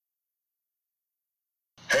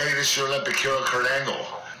Hey, this is your Olympic hero, Kurt Angle.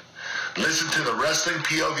 Listen to the Wrestling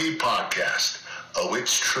POV podcast. Oh,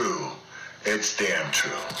 it's true. It's damn true.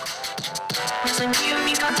 Wrestling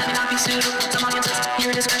POV content may not be suitable for some audiences.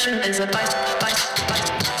 Your discretion is advised.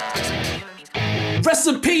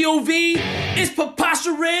 Wrestling POV is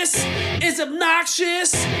preposterous, is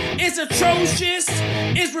obnoxious, is atrocious,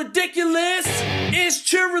 is ridiculous, is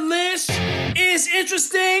churlish, is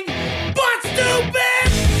interesting, but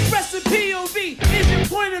stupid! Wrestling POV is your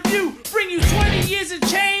point of view, bring you 20 years of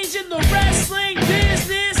change in the wrestling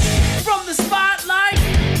business. From the spotlight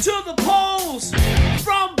to the polls,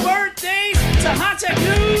 from birthdays to hot tech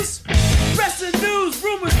news. Wrestling news,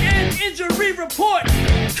 rumors, and injury report.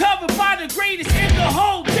 Covered by the greatest in the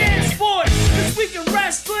whole damn sport. This week in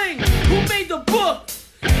wrestling, who made the book?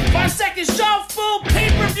 5 second shuffle,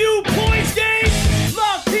 pay-per-view, points game.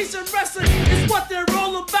 Love, peace, and wrestling is what they're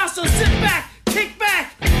all about. So sit back, kick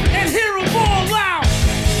back, and hear them all out.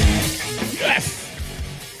 Yes!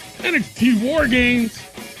 NXT War Games.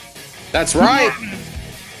 That's right.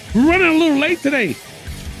 We're running a little late today.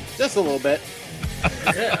 Just a little bit.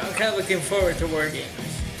 I'm kind of looking forward to War Games.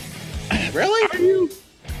 Really?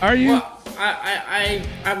 Are you? Well,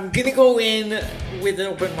 I'm gonna go in with an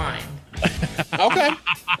open mind. Okay.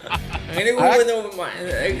 I'm gonna go with an open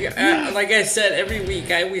mind. Like I said, every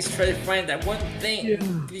week I always try to find that one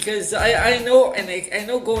thing because I know I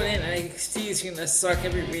know going in NXT is gonna suck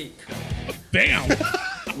every week. Damn.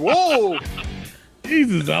 Whoa.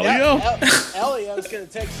 Jesus, Elio. Elio's gonna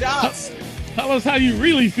take shots. Tell us how you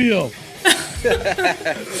really feel.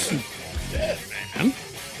 Yeah, man.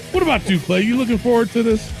 What about you, Clay? You looking forward to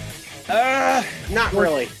this? Not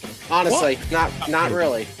really. Honestly, not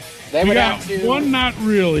really. They We would got have to. one not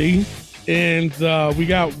really, and we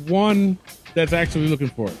got one that's actually looking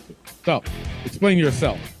forward to. So, explain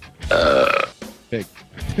yourself. Hey.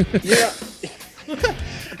 Yeah.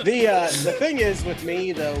 The thing is with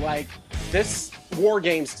me though, like this War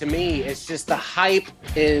Games to me, it's just the hype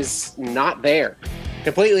is not there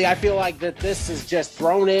completely. I feel like that this is just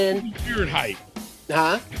thrown in. Weird hype.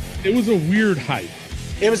 Huh? It was a weird hype.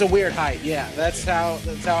 It was a weird hype. Yeah, that's how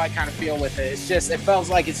I kind of feel with it. It's just, it feels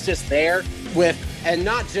like it's just there with, and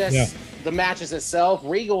not just the matches itself.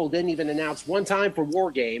 Regal didn't even announce one time for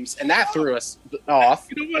War Games, and that threw us off.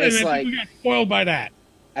 You know what? It's And like, we got spoiled by that.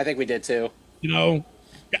 I think we did too. You know,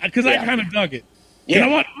 because I kind of dug it. Yeah. You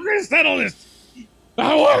know what? We're gonna settle this. The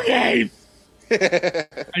War Games.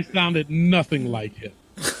 I sounded nothing like him.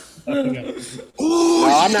 No,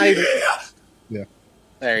 I'm not even. Yeah.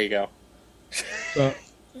 There you go.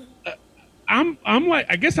 I'm like,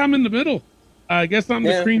 I guess I'm in the middle. I guess I'm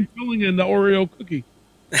the cream filling in the Oreo cookie.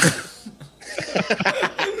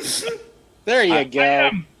 There you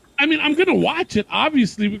go. I mean, I'm gonna watch it.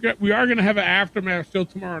 Obviously, we are gonna have an aftermath show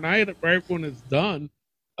tomorrow night, right when it's done.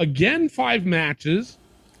 Again, 5 matches.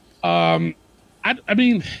 I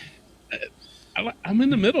mean, I'm in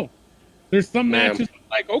the middle. There's some matches I'm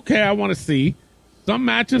like, okay, I want to see. Some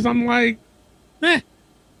matches I'm like, bathroom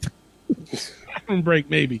break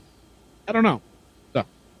maybe. I don't know. So,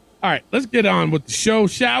 all right, let's get on with the show,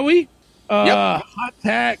 shall we? Hot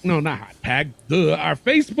tag. No, not hot tag. Our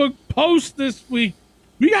Facebook post this week.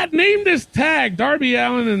 We got named as tag Darby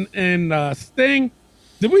Allin and Sting.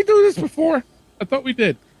 Did we do this before? I thought we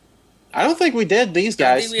did. I don't think we did these I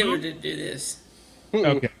guys. think we ever did do this.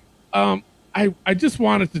 Okay. I just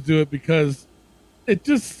wanted to do it because it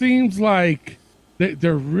just seems like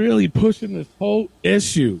they're really pushing this whole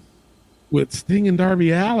issue with Sting and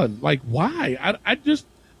Darby Allin. Like, why?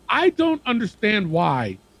 I don't understand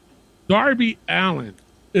why Darby Allin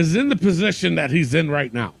is in the position that he's in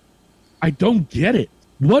right now. I don't get it.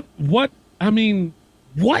 What? I mean,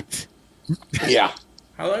 what? Yeah.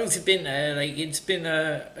 How long has it been? Like it's been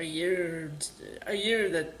a year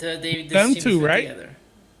that they Them just two, teamed right? together.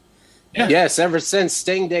 Yeah. Yes, ever since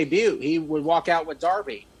Sting debut, he would walk out with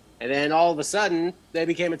Darby, and then all of a sudden they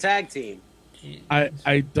became a tag team. I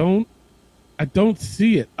don't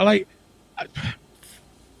see it.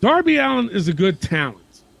 Darby Allin is a good talent.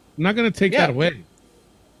 I'm not going to take that away.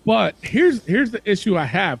 But here's the issue I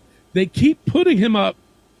have. They keep putting him up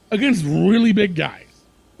against really big guys.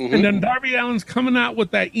 Mm-hmm. And then Darby Allin's coming out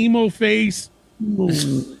with that emo face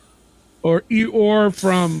or Eeyore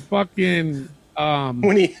from fucking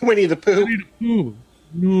Winnie the Pooh. Winnie the Pooh.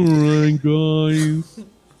 All right,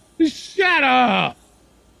 guys. Shut up.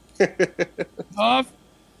 Tough.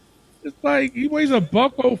 It's like he weighs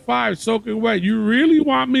 $105 soaking wet. You really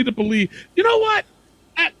want me to believe? You know what?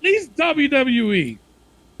 At least WWE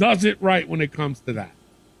does it right when it comes to that.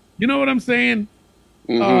 You know what I'm saying?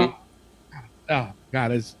 Mm-hmm. Oh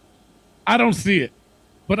God, I don't see it.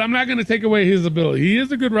 but I'm not going to take away his ability. He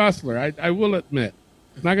is a good wrestler. I will admit.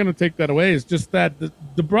 I'm not going to take that away. It's just that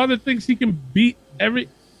the brother thinks he can beat every.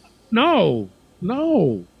 No.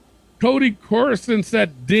 Cody Corson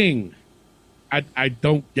said ding. I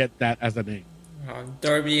don't get that as a name.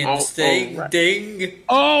 Darby and Sting. Right. Ding.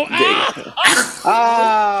 Oh,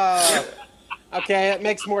 Okay, it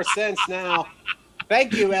makes more sense now.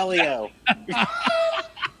 Thank you, Elio.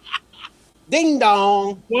 Ding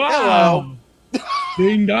dong. wow. Hello.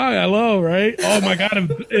 Ding dong, hello, right? Oh my God,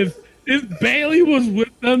 if Bailey was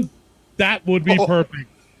with them, that would be perfect.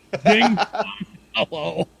 Ding dong,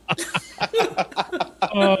 hello.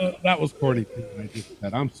 That was corny too. I just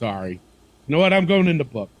said, I'm sorry. You know what? I'm going in the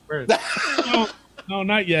book. Where is it? No,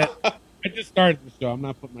 not yet. I just started the show. I'm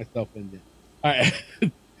not putting myself in yet. All right.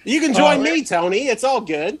 You can join me, Tony. It's all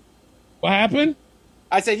good. What happened?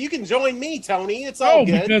 I said you can join me, Tony. It's all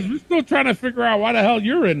good. Because we're still trying to figure out why the hell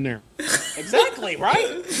you're in there. Exactly, right?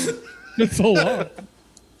 It's so long.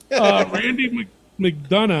 Randy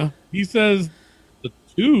McDonough, he says the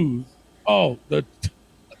twos. Oh, the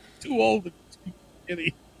too old and too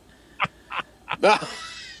skinny.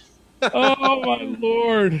 Oh my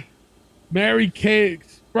Lord. Mary Kay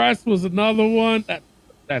Express was another one. That's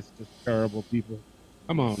just terrible, people.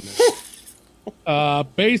 Come on now.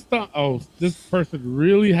 Based on this person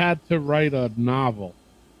really had to write a novel.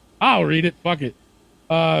 I'll read it. Fuck it.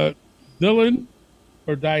 Dylan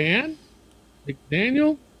or Diane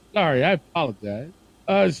McDaniel. Sorry, I apologize.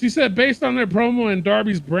 She said based on their promo and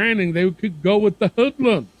Darby's branding, they could go with the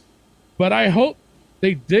Hoodlums. But I hope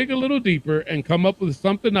they dig a little deeper and come up with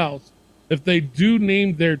something else if they do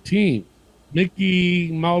name their team.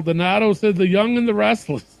 Mickey Maldonado said the Young and the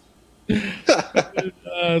Restless.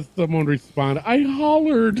 Someone responded, I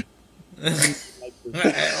hollered.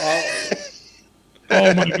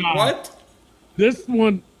 Oh my God. What? This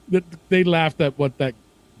one, they laughed at what that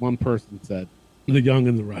one person said. The Young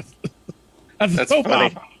and the Restless. That's so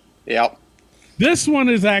funny. Yep. This one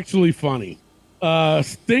is actually funny.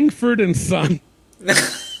 Stingford and Son. And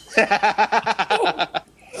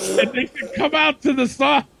they should come out to the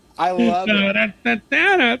song. I love it.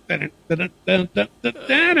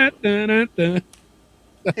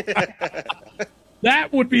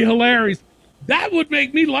 That would be hilarious. That would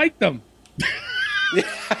make me like them.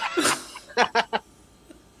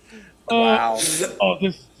 Wow.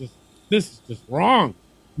 This is just wrong.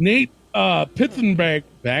 Nate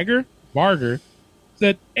Pitzenbarger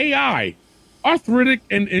said AI, arthritic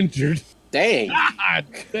and injured. Dang. God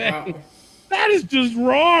dang. That is just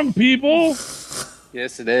wrong, people.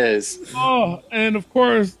 Yes, it is. Oh, and of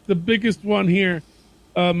course, the biggest one here,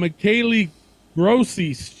 McKaylee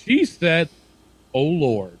Grossi, she said, oh,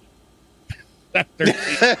 Lord. That's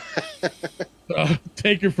their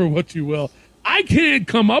take her for what you will. I can't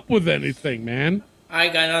come up with anything, man. I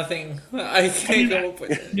got nothing. I can't come up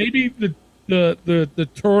with it. Maybe the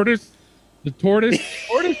tortoise. The tortoise?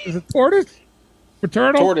 Tortoise? Is it tortoise? For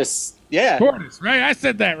turtle? Tortoise. Yeah. Tortoise, right? I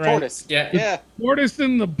said that right. Tortoise. Yeah. Tortoise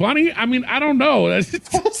and the bunny? I mean, I don't know.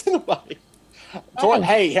 Tortoise and the bunny.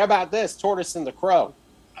 Hey, how about this? Tortoise and the crow.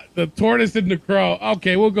 The tortoise and the crow.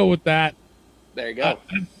 Okay, we'll go with that. There you go.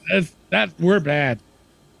 We're bad.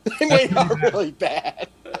 We are really bad.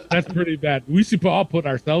 That's pretty bad. We should all put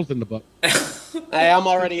ourselves in the book. Hey, I'm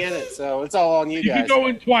already in it, so it's all on you You guys. can go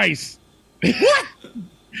in twice.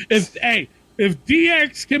 If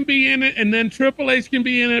DX can be in it and then Triple H can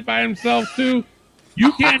be in it by himself too,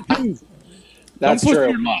 you can't too. That's Don't push true.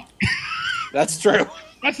 your luck. That's true.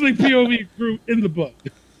 Wrestling POV crew in the book.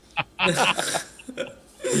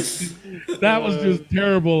 That was just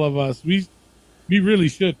terrible of us. We really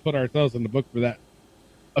should put ourselves in the book for that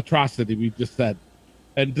atrocity we just said,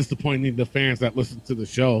 and disappointing the fans that listen to the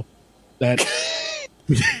show that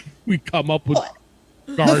we come up with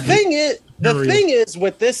garbage. The thing is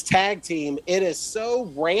with this tag team, it is so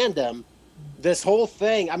random. This whole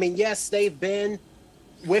thing. I mean, yes, they've been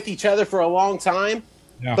with each other for a long time,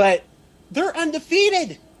 but they're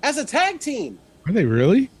undefeated as a tag team. Are they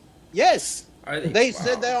really? Yes. Are they? They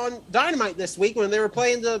said that on Dynamite this week when they were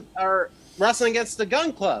playing wrestling against the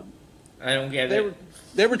Gun Club. I don't get it.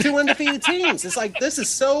 They were two undefeated teams. It's like, this is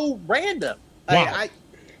so random. Wow.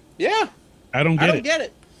 I don't get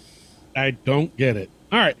it. I don't get it.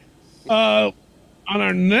 All right. On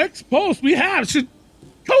our next post, should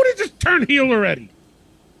Cody just turn heel already?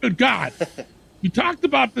 Good God. We talked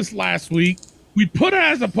about this last week. We put it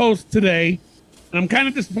as a post today, and I'm kind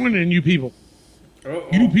of disappointed in you people. Uh-oh.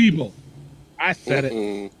 You people. I said it.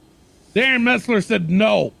 Darren Metzler said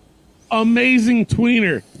no. Amazing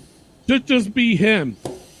tweener. Should just be him.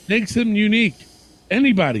 Makes him unique.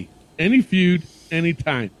 Anybody, any feud,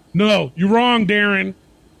 anytime. No, you're wrong, Darren.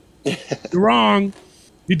 You're wrong.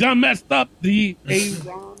 You done messed up the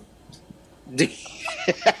A-Ron.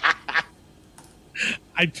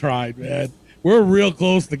 I tried, man. We're real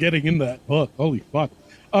close to getting in that book. Holy fuck.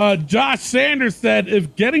 Josh Sanders said,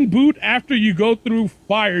 if getting booed after you go through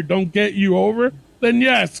fire don't get you over, then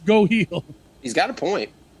yes, go heel. He's got a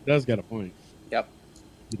point. He does get a point. Yep.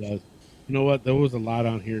 He does. You know what? There was a lot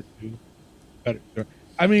on here, too.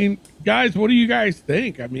 I mean, guys, what do you guys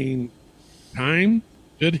think? I mean, time?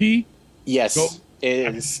 Should he? Yes. Go.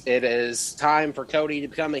 It is time for Cody to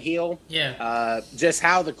become a heel. Yeah. Just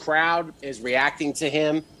how the crowd is reacting to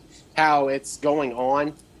him, how it's going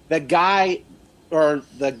on. The guy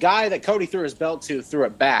that Cody threw his belt to threw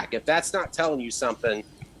it back. If that's not telling you something,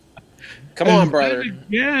 come on, brother.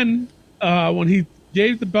 Again, when he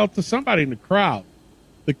gave the belt to somebody in the crowd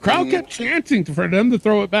kept chanting for them to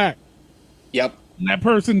throw it back. Yep. And that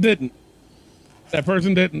person didn't.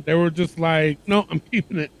 They were just like, no, I'm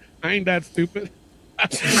keeping it. I ain't that stupid.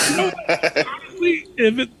 Honestly,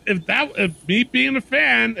 if me being a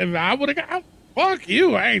fan, if I would have got, fuck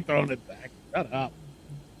you, I ain't throwing it back. Shut up.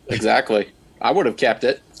 Exactly. I would have kept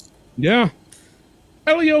it. Yeah.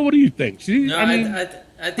 Elio, what do you think? I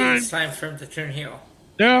think it's time for him to turn heel.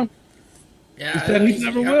 Yeah. Yeah. He said he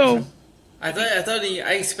never will. I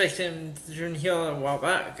expect him to turn heel a while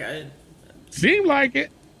back. Seemed like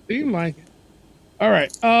it. All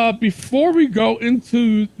right. Before we go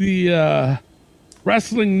into the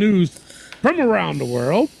wrestling news from around the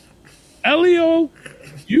world, Elio,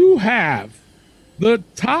 you have the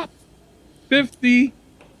top 50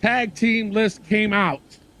 tag team list came out.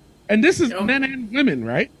 And this is men and women,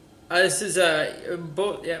 right? This is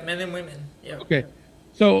both, men and women. Yeah. Okay.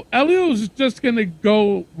 So Elio's just going to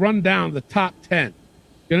go run down the top 10.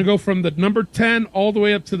 Going to go from the number 10 all the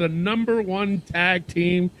way up to the number 1 tag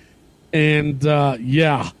team. And,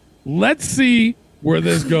 let's see where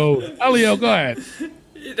this goes. Elio, go ahead.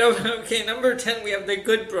 Okay, number 10, we have the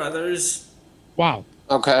Good Brothers. Wow.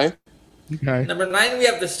 Okay. Number 9, we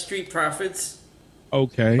have the Street Profits.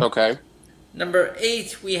 Okay. Number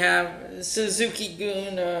 8, we have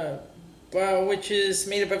Suzuki-gun, which is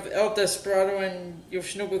made up of El Desperado and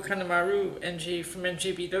Yoshinobu Kanemaru, from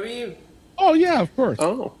NJPW. Oh, yeah, of course.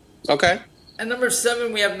 Oh, okay. And number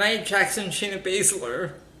 7, we have Nia Jackson, Shayna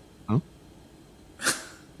Baszler. Huh?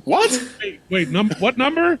 What? Wait, what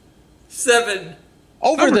number? 7.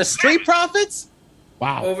 Over the Street Profits?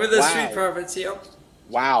 Wow. Over the Street Profits, yep.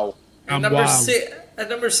 Wow. And number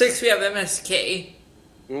 6, we have MSK.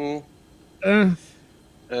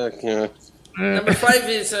 Okay. Number 5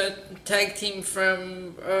 is a tag team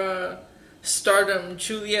from Stardom,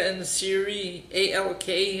 Julia and Siri,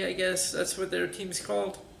 ALK, I guess that's what their team's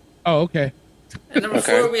called. Oh, okay. And number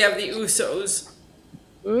 4, we have the Usos.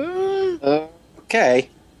 Okay.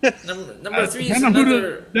 Number 3 is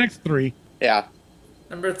another. Next 3. Yeah.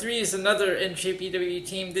 Number 3 is another NJPW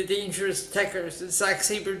team, the Dangerous Techers, Zack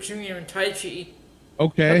Sabre Jr. and Taichi.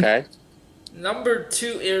 Okay. Number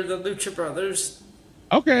 2 are the Lucha Brothers.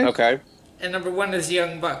 Okay. And number 1 is the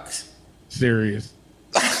Young Bucks. Serious.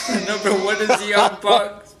 Number 1 is the Young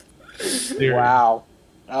Bucks. Serious. Wow.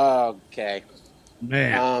 Okay.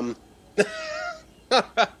 Man.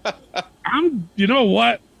 You know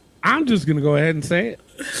what? I'm just gonna go ahead and say it.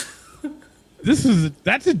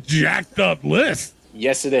 That's a jacked up list.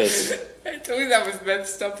 Yes, it is. I told you that was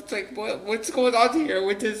messed up. It's like, what's going on here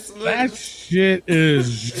with this list? That shit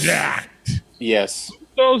is jacked. Yes.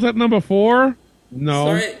 Those at number 4? No.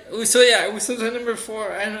 Sorry. Usos at number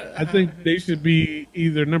 4. I think they should be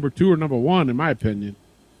either number 2 or number 1, in my opinion.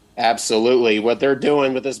 Absolutely. What they're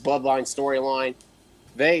doing with this Bloodline storyline,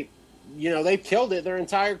 they've killed it their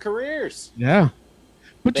entire careers. Yeah.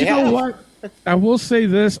 But you know what? I will say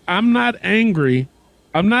this. I'm not angry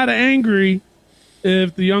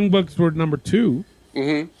if the Young Bucks were number 2.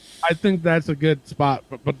 Mm-hmm. I think that's a good spot.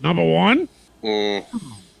 But number 1? Man.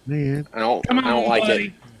 I don't like buddy.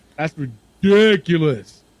 it. That's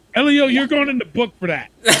ridiculous. Elio, you're going in the book for that.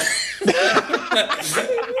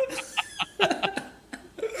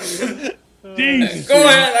 Jesus. Go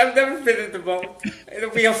ahead. I've never been in the book. It'll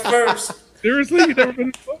be a first. Seriously? You've never been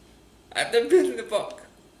in the book? I've never been in the book.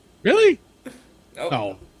 Really? Nope.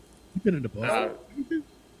 No. You've been in the book. No.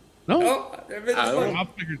 No? I've never been in the book.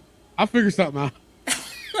 I'll figure something out.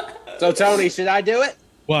 So, Tony, should I do it?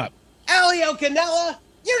 What? Elio Canella,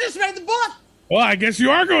 you just read the book. Well, I guess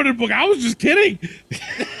you are going to the book. I was just kidding.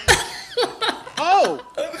 Oh.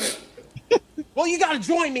 Well, you got to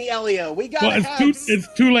join me, Elio. It's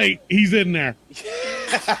too late. He's in there.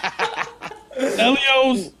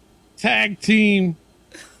 Elio's tag team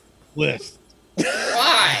list.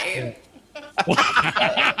 Why?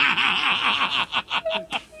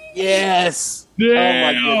 Yes. Damn. Oh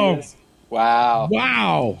my goodness. Wow.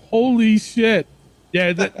 Wow. Holy shit.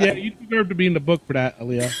 Yeah, yeah, you deserve to be in the book for that,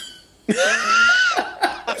 Aaliyah.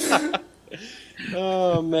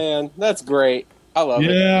 Oh man, that's great. I love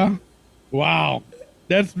it. Yeah. Wow.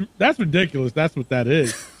 That's ridiculous. That's what that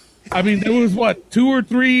is. I mean, there was what, 2 or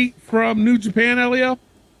 3 from New Japan, Aaliyah?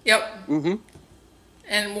 Yep. Mm-hmm.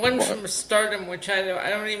 And one from Stardom, which I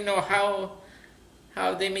don't even know how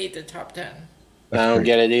they made the top 10. I don't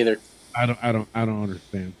get it either. I don't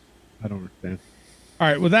understand. I don't understand. All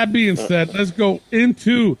right. With that being said, let's go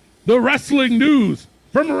into the wrestling news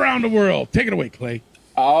from around the world. Take it away, Clay.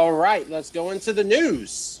 All right, let's go into the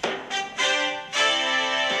news.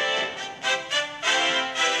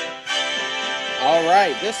 All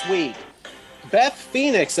right, this week, Beth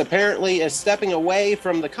Phoenix apparently is stepping away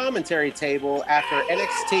from the commentary table after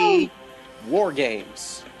NXT War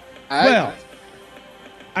Games. Well,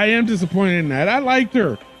 I am disappointed in that. I liked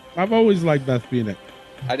her. I've always liked Beth Phoenix.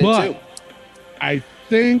 I did too. I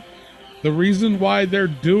think the reason why they're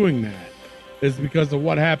doing that is because of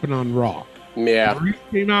what happened on Raw. Yeah. Maurice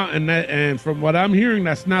came out, and from what I'm hearing,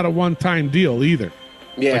 that's not a one-time deal either.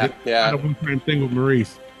 Yeah, Like, it's not a one-time thing with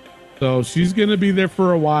Maurice. So she's going to be there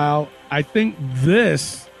for a while. I think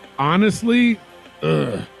this, honestly,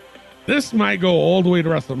 this might go all the way to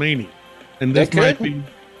WrestleMania. And this might be,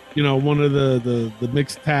 one of the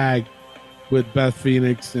mixed tag with Beth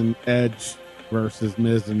Phoenix and Edge versus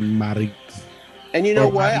Miz and Maurice. And you know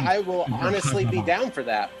what? I will honestly be down for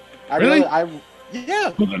that. Really? Yeah.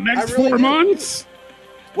 For the next 4 months?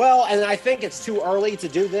 Well, and I think it's too early to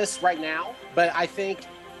do this right now, but I think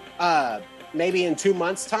maybe in 2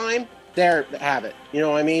 months' time, have it. You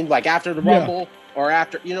know what I mean? Like after the Rumble or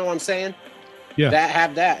after, you know what I'm saying? Yeah.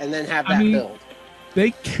 Have that and then have that build.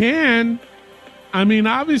 They can. I mean,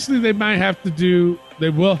 obviously they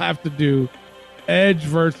will have to do Edge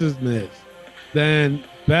versus Miz. Then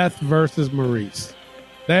Beth versus Maurice.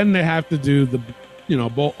 Then they have to do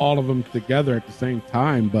both all of them together at the same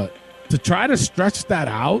time. But to try to stretch that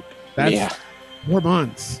out, that's 4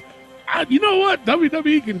 months. You know what?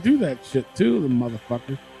 WWE can do that shit too, the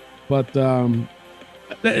motherfucker. But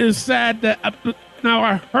that is sad that now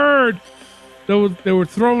I heard they were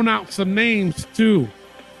throwing out some names too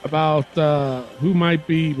about who might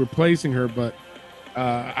be replacing her, but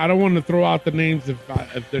I don't want to throw out the names if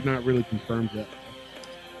they're not really confirmed yet.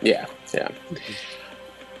 Yeah.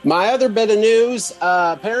 My other bit of news,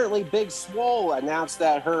 apparently Big Swole announced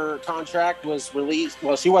that her contract was released.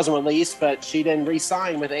 Well, she wasn't released, but she didn't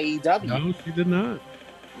re-sign with AEW. No, she did not.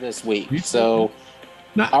 This week. So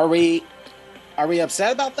are we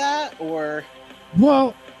upset about that or?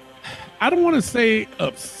 Well, I don't want to say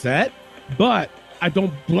upset, but I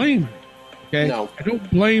don't blame her. Okay. No. I don't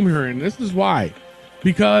blame her. And this is why,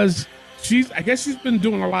 because I guess she's been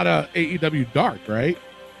doing a lot of AEW Dark, right?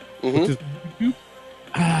 Mm-hmm. Which is,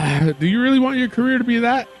 do you really want your career to be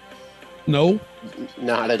that? No,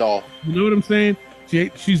 not at all. You know what I'm saying?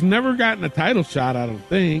 She's never gotten a title shot, I don't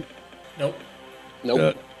think. Nope.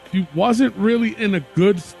 She wasn't really in a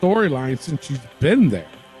good storyline since she's been there.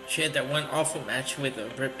 She had that one awful match with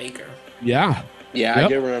Britt Baker. Yeah. Yeah, yep. I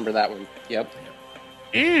do remember that one. Yep.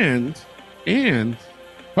 And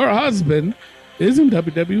her husband is in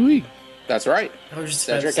WWE. That's right.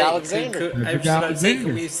 Cedric Alexander. I was about to say,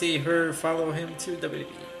 can we see her follow him to WWE?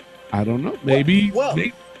 I don't know. Maybe.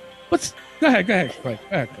 Go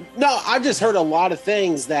ahead. No, I've just heard a lot of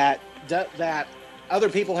things that other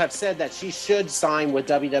people have said that she should sign with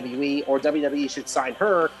WWE or WWE should sign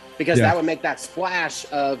her because that would make that splash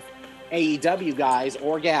of AEW guys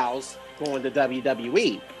or gals going to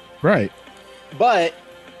WWE. Right. But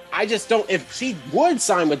I just don't. If she would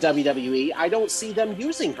sign with WWE, I don't see them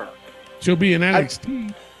using her. She'll be in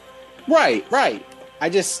NXT. Right.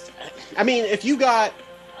 I mean, if you got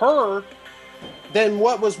her, then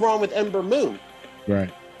what was wrong with Ember Moon?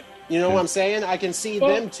 Right. You know what I'm saying? I can see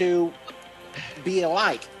them two be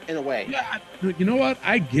alike in a way. Yeah, you know what?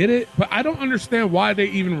 I get it, but I don't understand why they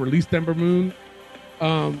even released Ember Moon.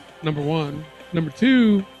 Number one. Number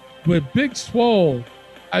two, with Big Swole,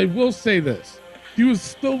 I will say this. He was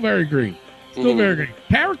still very green. Very green.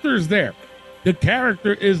 Character is there. The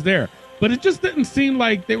character is there. But it just didn't seem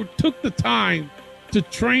like they took the time to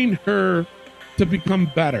train her to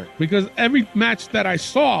become better. Because every match that I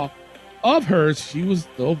saw of hers, she was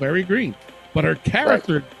still very green. But her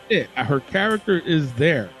character, her character is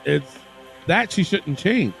there. It's that she shouldn't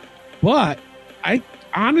change. But I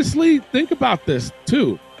honestly think about this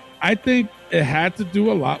too. I think it had to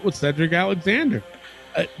do a lot with Cedric Alexander.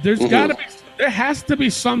 There has to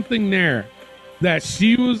be something there that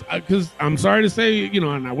she was, because I'm sorry to say,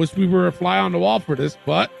 and I wish we were a fly on the wall for this,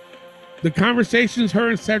 but the conversations her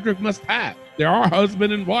and Cedric must have. They are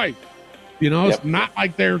husband and wife. You know, it's not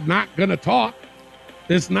like they're not going to talk.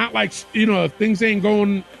 It's not like, you know, if things ain't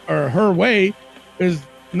going her way, it's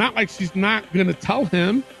not like she's not going to tell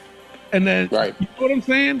him. And then, you know what I'm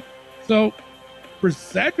saying? So for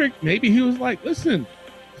Cedric, maybe he was like, listen,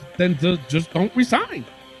 then just don't resign.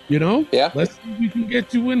 You know? Yeah. Let's see if we can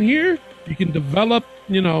get you in here. You can develop,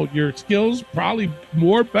 you know, your skills probably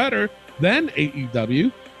more better than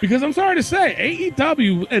AEW. Because I'm sorry to say,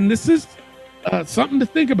 AEW, and this is something to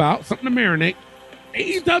think about, something to marinate.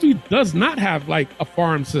 AEW does not have like a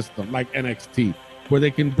farm system like NXT, where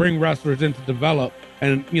they can bring wrestlers in to develop,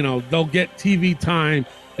 and you know they'll get TV time,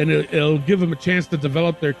 and it'll give them a chance to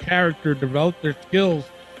develop their character, develop their skills,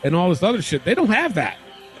 and all this other shit. They don't have that.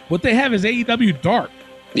 What they have is AEW Dark.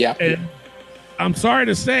 Yeah. And I'm sorry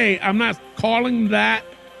to say, I'm not calling that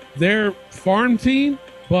their farm team,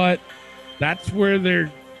 but that's where they're,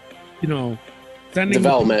 you know, sending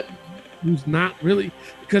development. Who's not really,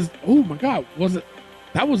 because oh my God,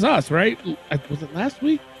 that was us, right? Was it last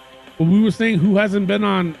week when we were saying who hasn't been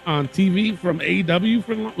on TV from AEW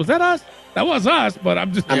for long? Was that us? That was us, but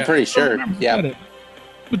I'm pretty sure. Yeah.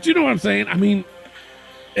 But you know what I'm saying? I mean,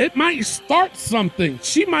 it might start something.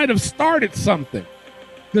 She might have started something.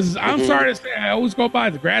 Because I'm sorry to say, I always go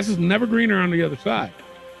by, the grass is never greener on the other side.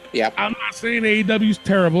 Yeah. I'm not saying AEW's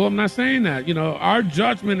terrible. I'm not saying that. You know, our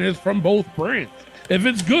judgment is from both brands. If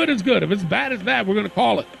it's good, it's good. If it's bad, it's bad. We're going to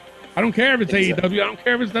call it. I don't care if it's AEW. I don't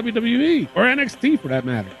care if it's WWE or NXT for that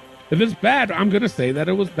matter. If it's bad, I'm going to say that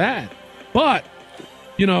it was bad. But,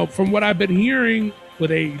 you know, from what I've been hearing with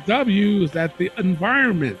AEW is that the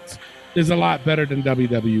environment is a lot better than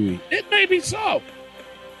WWE. It may be so.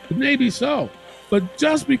 It may be so. But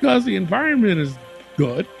just because the environment is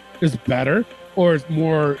good, is better, or is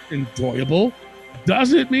more enjoyable,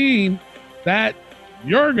 doesn't mean that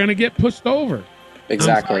you're going to get pushed over.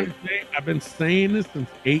 Exactly. I've been saying this since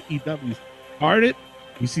AEW started.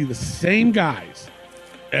 We see the same guys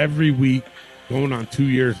every week going on 2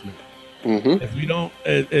 years now. Mm-hmm. If we don't,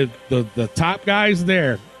 if the top guys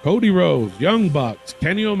there, Cody Rhodes, Young Bucks,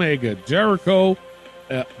 Kenny Omega, Jericho,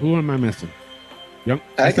 who am I missing? I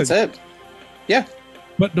think that's it. Yeah.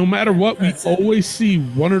 But no matter what, we always see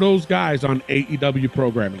one of those guys on AEW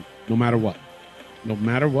programming, no matter what. No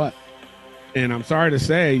matter what. And I'm sorry to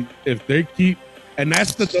say, if they keep, and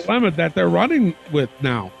that's the dilemma that they're running with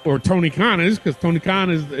now, or Tony Khan is, because Tony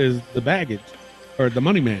Khan is the baggage, or the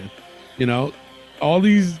money man. You know, all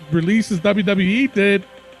these releases WWE did,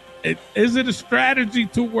 is it a strategy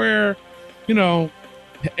to where, you know,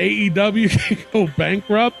 AEW can go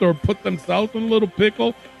bankrupt or put themselves in a little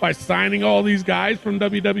pickle by signing all these guys from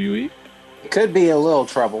WWE? Could be a little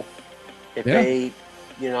trouble if they,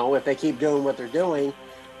 you know, if they keep doing what they're doing.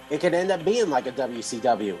 It could end up being like a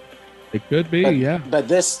WCW. It could be, But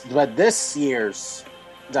this year's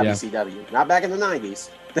WCW, not back in the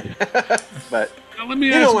 90s. But now, let me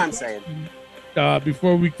you ask know what I'm saying.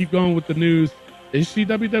 Before we keep going with the news, is she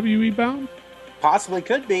WWE bound? Possibly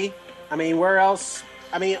could be. I mean, where else?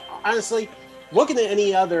 I mean, honestly, looking at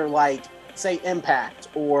any other, like, say, Impact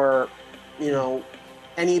or, you know,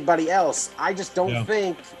 anybody else, I just don't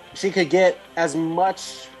think she could get as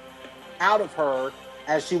much out of her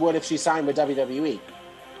as she would if she signed with WWE.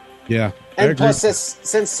 Yeah. And plus,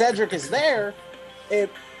 since Cedric is there,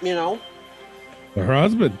 it, you know. Her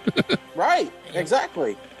husband. Right.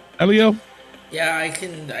 Exactly. Elio? Yeah, I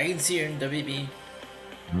can see her in WB.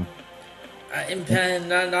 Impact,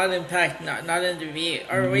 not Impact, not in WWE.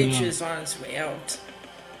 ROH is on its way out.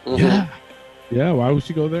 Yeah. Yeah, why would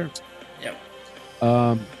she go there? Yep.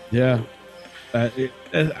 Yeah.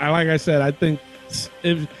 Like I said, I think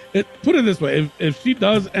put it this way, if she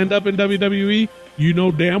does end up in WWE, you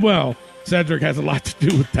know damn well Cedric has a lot to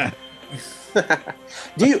do with that.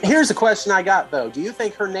 Here's a question I got though. Do you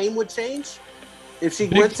think her name would change if she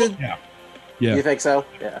went to? Yeah. You think so?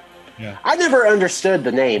 Yeah. Yeah. I never understood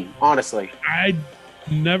the name, honestly. I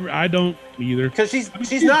don't either. Because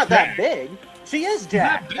she's not that big. She is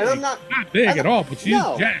jacked, and I'm not big at all, but she's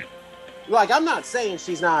jacked. Like, I'm not saying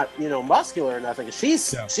she's not, you know, muscular or nothing. She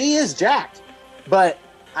is jacked, but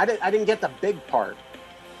I didn't get the big part.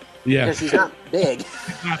 Yeah, because she's not big.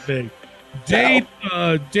 She's not big.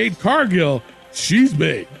 Jade Cargill, she's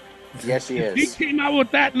big. Yes, she is. If she came out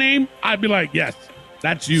with that name, I'd be like, yes,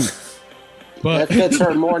 that's you. But that fits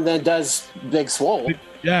her more than it does Big Swole.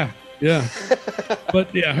 Yeah.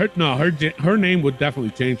 But yeah, her name would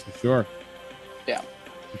definitely change for sure. Yeah.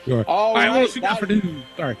 For sure. All right, what else you got for news?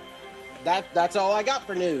 Sorry. That's all I got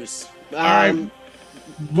for news. All right.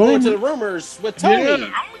 Going to the rumors with Tony.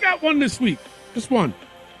 Yeah, I only got one this week. Just one.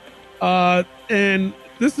 And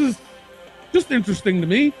this is just interesting to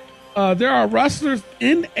me. There are wrestlers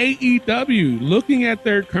in AEW looking at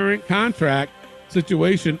their current contract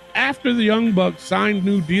situation after the Young Bucks signed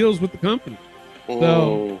new deals with the company.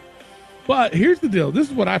 So, but here's the deal. This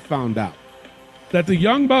is what I found out. That the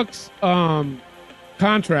Young Bucks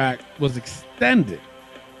contract was extended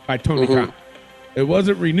by Tony Khan. It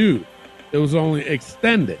wasn't renewed. It was only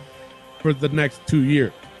extended for the next 2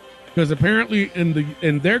 years. Because apparently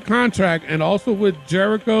in their contract, and also with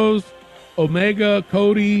Jericho's, Omega,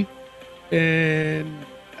 Cody, and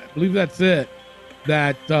I believe that's it,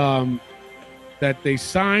 that they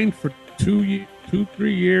signed for 3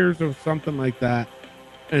 years or something like that.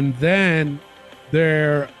 And then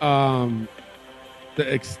they're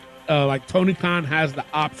like Tony Khan has the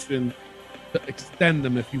option to extend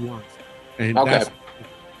them if he wants, and that's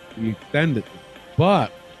he extended them.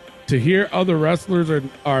 But to hear other wrestlers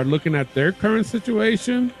are looking at their current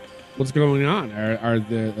situation, what's going on? Are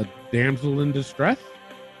they a damsel in distress?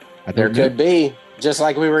 There could be, just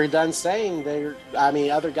like we were done saying.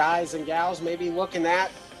 Other guys and gals may be looking at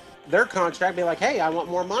their contract, be like, "Hey, I want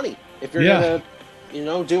more money." If you're gonna,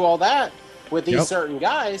 do all that with these certain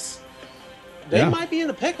guys, they might be in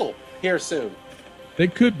a pickle here soon. They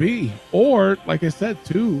could be, or like I said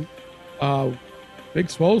too, Big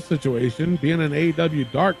Swole's situation, being in AEW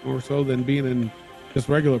Dark more so than being in just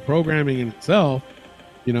regular programming in itself.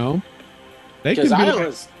 They could be.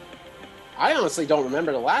 I honestly don't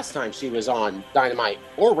remember the last time she was on Dynamite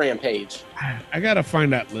or Rampage. I gotta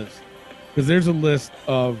find that list, because there's a list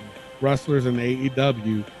of wrestlers in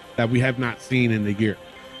AEW that we have not seen in a year.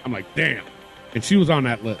 I'm like, damn, and she was on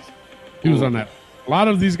that list. He was on that. A lot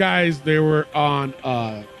of these guys, they were on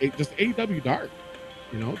just AEW Dark.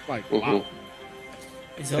 It's like, wow.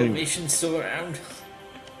 Is Elevation still around?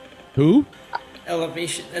 Who?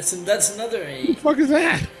 Elevation. That's another Who the fuck is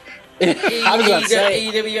that? I was about to say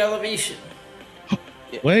AEW Elevation.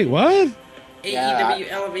 Wait, what? AEW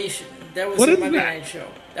Elevation. That was a Monday night show.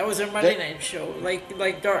 That was a Monday night show,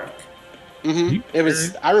 like Dark. It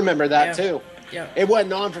was. I remember that too. Yeah. It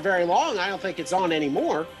wasn't on for very long. I don't think it's on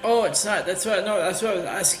anymore. Oh, it's not. That's what I was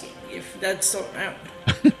asking, if that's still around.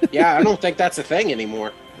 Yeah, I don't think that's a thing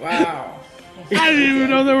anymore. Wow. I didn't even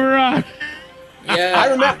know they were on. Yeah,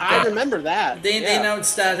 I remember that. They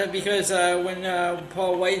announced that because when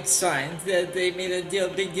Paul White signed, that they made a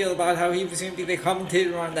big deal about how he was going to be the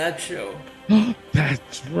commentator on that show.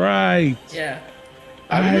 That's right. Yeah.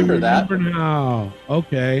 I remember that. Now.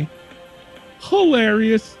 Okay.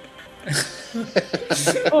 Hilarious.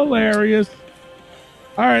 Hilarious.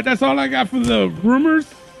 All right, that's all I got for the rumors.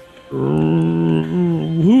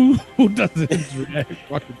 Who doesn't?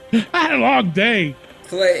 I had a long day.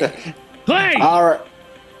 Clay.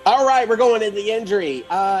 All right, we're going into the injury.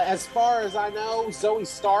 As far as I know, Zoe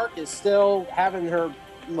Stark is still having her,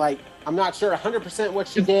 I'm not sure 100% what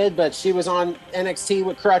she did, but she was on NXT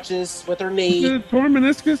with crutches with her knee. Is it a torn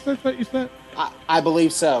meniscus? That's what you said? I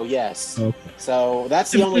believe so, yes. Okay. So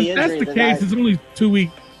that's the only injury. If that's the case, it's only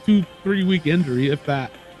 2-3 week injury, if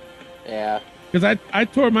that. Yeah. Because I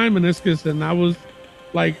tore my meniscus and I was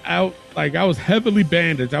out, I was heavily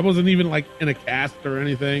bandaged. I wasn't even in a cast or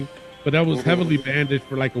anything, but I was heavily bandaged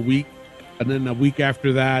for a week. And then a week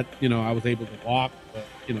after that, I was able to walk, but,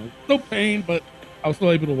 no pain, but I was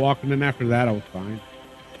still able to walk. And then after that, I was fine.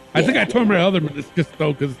 I think I tore my other meniscus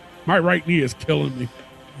though, because my right knee is killing me.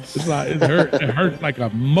 It hurts like a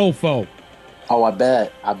mofo. Oh, I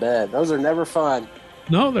bet. Those are never fun.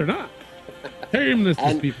 No, they're not. Tear your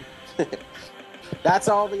meniscus, people. That's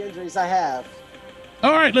all the injuries I have.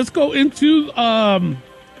 All right, let's go into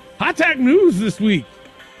Hot Tag News this week.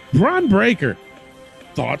 Bron Breakker.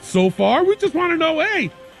 Thoughts so far? We just want to know, hey,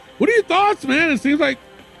 what are your thoughts, man? It seems like,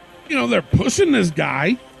 they're pushing this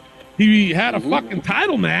guy. He had a fucking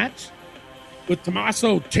title match with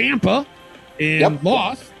Tommaso Ciampa and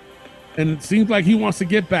lost. And it seems like he wants to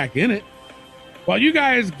get back in it. While you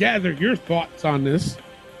guys gather your thoughts on this,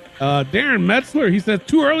 Darren Metzler, he says,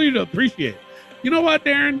 too early to appreciate. You know what,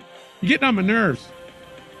 Darren? You're getting on my nerves.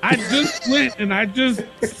 I just went and I just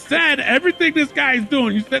said everything this guy's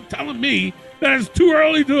doing. You said telling me that it's too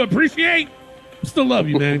early to appreciate. I still love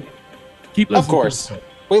you, man. Keep listening. Of course.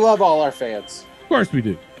 We love all our fans. Of course we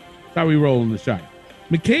do. That's how we roll in the shot.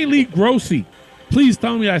 Michaeli Grossi. Please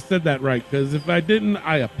tell me I said that right, because if I didn't,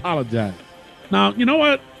 I apologize. Now, you know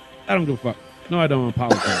what? I don't give a fuck. No, I don't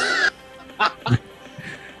apologize.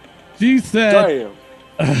 She said...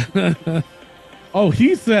 Oh,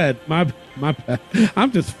 he said, my bad.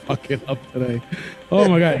 I'm just fucking up today. Oh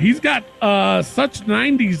my God. He's got such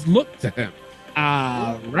 90s look to him.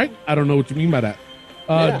 Right? I don't know what you mean by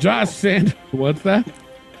that. Josh Sanders, what's that?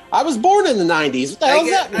 I was born in the '90s. What the hell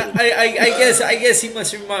does that mean? I guess he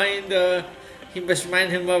must remind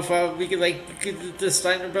him of the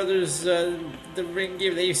Steiner brothers, the ring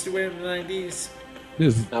gear they used to wear in the '90s.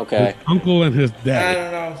 His uncle and his dad.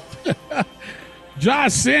 I don't know.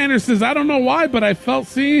 Josh Sanders says, I don't know why, but I felt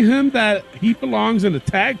seeing him that he belongs in a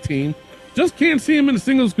tag team. Just can't see him in a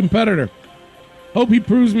singles competitor. Hope he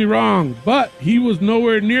proves me wrong, but he was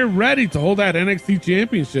nowhere near ready to hold that NXT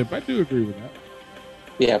championship. I do agree with that.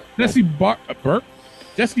 Yeah. Jesse Burke?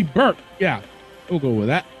 Yeah, we'll go with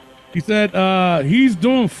that. He said he's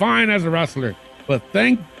doing fine as a wrestler, but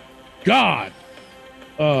thank God.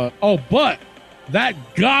 But that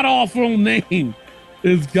god-awful name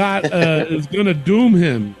is gonna doom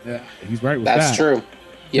him. Yeah, he's right with that. That's true.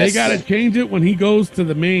 Yes. They gotta change it when he goes to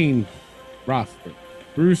the main roster.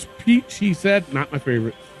 Bruce Peach, he said, not my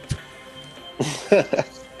favorite.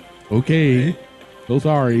 Okay, so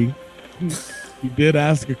sorry. You did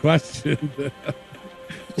ask a question.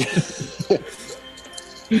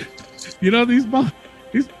 You know, these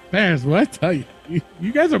fans, what I tell you,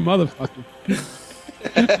 you guys are motherfuckers.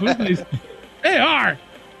 They are.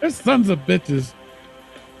 They're sons of bitches.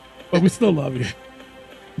 But we still love you.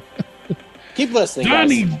 Keep listening,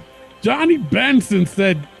 guys. Johnny Benson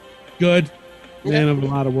said, good. Man of a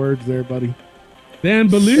lot of words there, buddy. Dan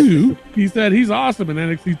Ballou, he said he's awesome in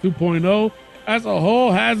NXT 2.0. As a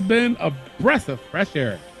whole, has been a breath of fresh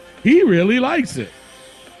air. He really likes it.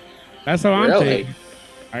 That's how I'm taking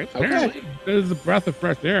it. Apparently, this is a breath of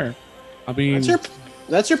fresh air. I mean,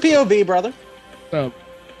 that's your POV, brother. A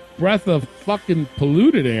breath of fucking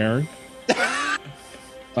polluted air.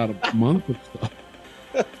 About a month or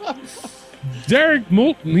so. Derek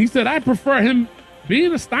Moulton, he said, I prefer him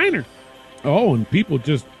being a Steiner. Oh, and people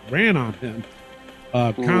just ran on him.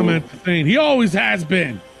 Comments saying he always has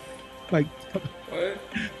been. Like,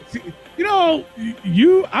 you know,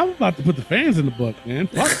 I'm about to put the fans in the book, man.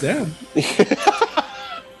 Fuck them.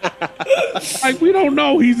 Like, we don't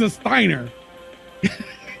know he's a Steiner.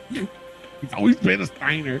 He's always been a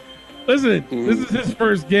Steiner. Listen, this is his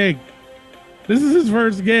first gig.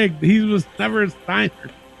 He was never a Steiner.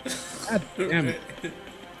 God damn it.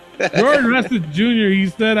 George Russell Jr., he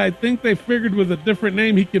said, I think they figured with a different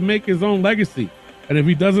name he can make his own legacy. And if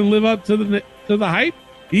he doesn't live up to the hype,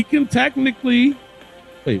 he can technically...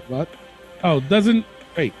 Wait, what?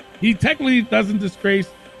 He technically doesn't disgrace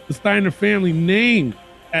the Steiner family name.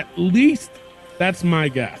 At least that's my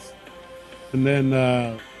guess. And then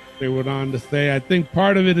they went on to say, I think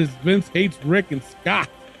part of it is Vince hates Rick and Scott.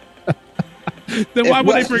 Then why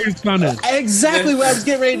would they bring his son in? Exactly what I was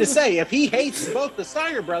getting ready to say. If he hates both the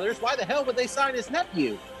Steiner brothers, why the hell would they sign his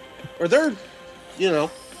nephew? Or they're,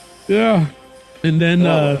 Yeah. And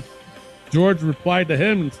then George replied to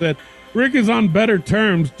him and said, Rick is on better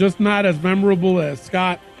terms, just not as memorable as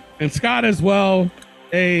Scott. And Scott as well,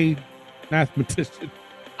 a mathematician.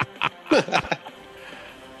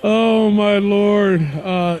 Oh, my Lord.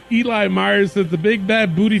 Eli Myers says, the big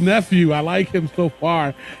bad booty nephew. I like him so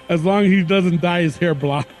far, as long as he doesn't dye his hair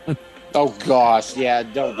blonde. Oh, gosh. Yeah,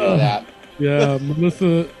 don't do that. Yeah,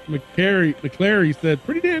 Melissa McClary said,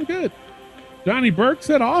 pretty damn good. Johnny Burke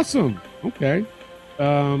said, awesome. Okay.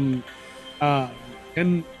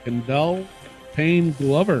 Kendall Payne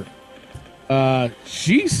Glover.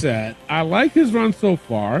 She said, I like his run so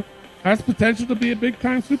far. Has potential to be a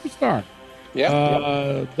big-time superstar.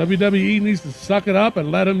 Yeah. WWE needs to suck it up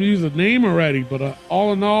and let him use a name already. But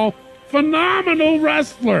all in all, phenomenal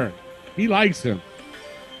wrestler. He likes him.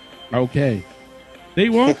 Okay. They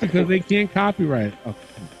won't because they can't copyright it. Okay.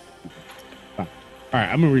 All right,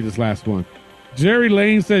 I'm going to read this last one. Jerry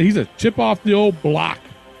Lane said he's a chip off the old block.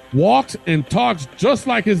 Walks and talks just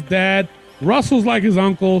like his dad. Wrestles like his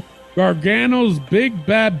uncle. Gargano's big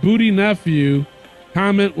bad booty nephew.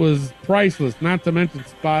 Comment was priceless, not to mention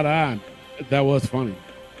spot on. That was funny.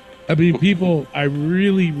 I mean, people, I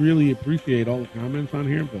really, really appreciate all the comments on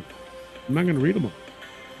here, but I'm not going to read them all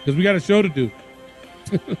because we got a show to do.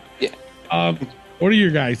 Yeah. What are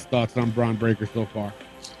your guys' thoughts on Braun Breaker so far?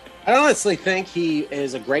 I honestly think he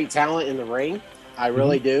is a great talent in the ring. I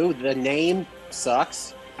really do. The name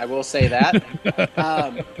sucks. I will say that.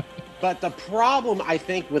 But the problem, I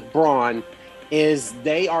think, with Braun is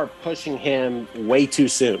they are pushing him way too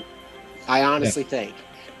soon. I honestly think.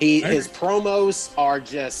 His promos are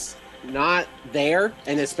just not there,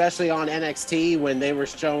 and especially on NXT when they were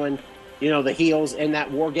showing, the heels in that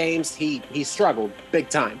War Games, he struggled big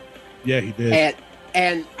time. Yeah, he did.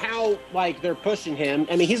 And how they're pushing him.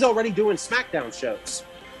 I mean, he's already doing SmackDown shows,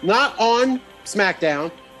 not on SmackDown,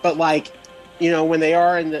 but when they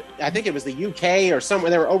are in I think it was the UK or somewhere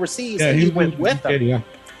they were overseas, and he went with them. Yeah.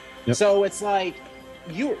 Yep. So it's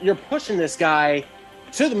you're pushing this guy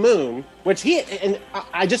to the moon, which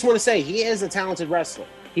I just want to say he is a talented wrestler.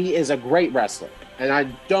 He is a great wrestler, and I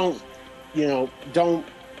don't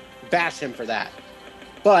bash him for that.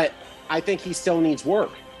 But I think he still needs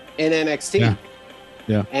work in NXT.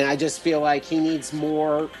 Yeah. And I just feel like he needs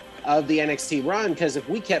more of the NXT run, because if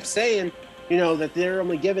we kept saying, that they're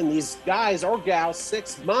only giving these guys or gals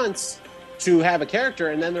 6 months to have a character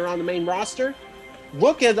and then they're on the main roster,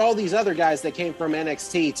 look at all these other guys that came from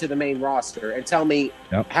NXT to the main roster and tell me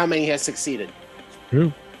how many has succeeded.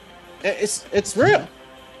 True. It's real.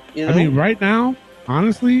 I mean, right now,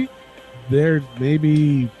 honestly, there's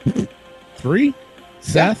maybe 3.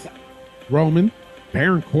 Seth, Roman,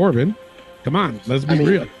 Baron Corbin. Come on, let's be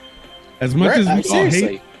real. As much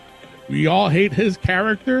as we all hate his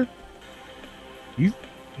character, he's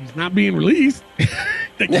not being released.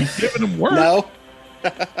 They keep giving him work.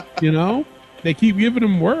 No. They keep giving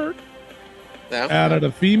him work. Yeah. Out of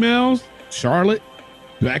the females, Charlotte,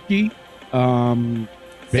 Becky,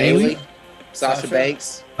 Bayley, Sasha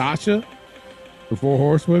Banks, the 4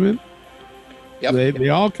 Horsewomen. Yep. They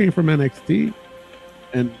all came from NXT,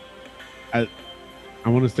 and I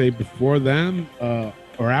want to say before them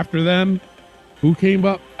or after them, who came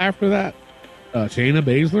up after that? Shayna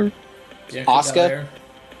Baszler,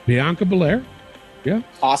 Bianca Belair, yeah,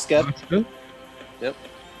 Asuka. Yep.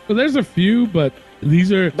 So there's a few, but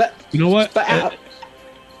these are. But you know what? But out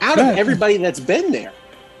of everybody that's been there,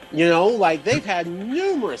 like they've had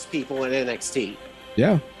numerous people in NXT.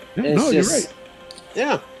 Yeah. No, you're right.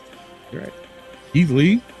 Yeah. You're right. Keith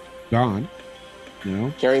Lee, gone.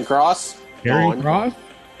 Karrion Kross. Kross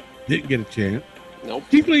didn't get a chance. Nope.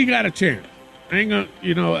 Keith Lee got a chance. I ain't gonna,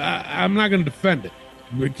 I'm not gonna defend it,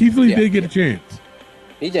 but Keith Lee did get a chance.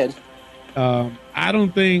 He did. I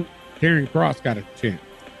don't think Karrion Kross got a chance.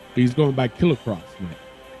 He's going by Killer Kross now.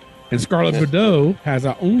 And Scarlett Bordeaux has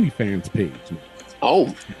our OnlyFans page now.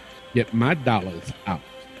 Oh. Get my dollars out.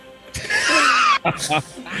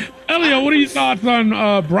 Elio, what are your thoughts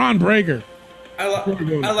on Braun Breaker? I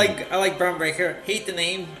like Braun Breaker. Hate the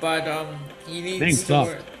name, but he needs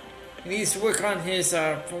to work on his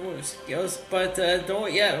promo skills. But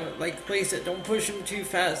place it. Don't push him too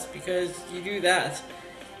fast, because you do that,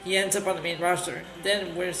 he ends up on the main roster.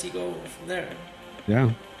 Then where does he go from there?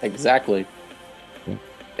 Yeah, exactly. Yeah.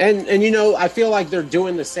 And I feel like they're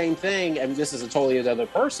doing the same thing, and this is a totally another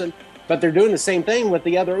person, but they're doing the same thing with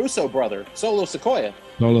the other Uso brother, Solo Sikoa.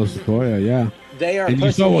 Yeah. They are. And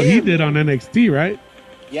you saw what he did on NXT, right?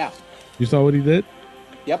 Yeah. You saw what he did?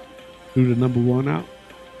 Yep. Threw the number 1 out.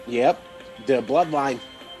 Yep. The bloodline.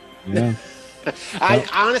 Yeah.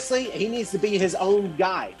 Honestly, he needs to be his own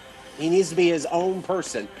guy. He needs to be his own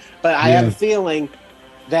person. But I have a feeling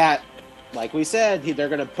that, like we said, they're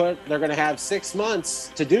going to have 6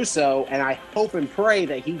 months to do so, and I hope and pray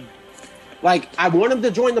that I want him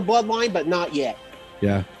to join the bloodline, but not yet.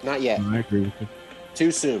 Yeah. Not yet. I agree with you.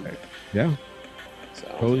 Too soon. Yeah. So.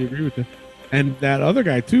 Totally agree with you. And that other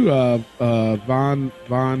guy too, Von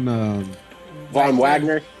Wagner. Von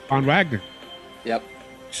Wagner. Yep.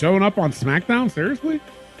 Showing up on SmackDown? Seriously?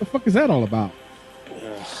 What the fuck is that all about?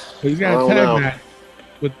 So he's got a tag match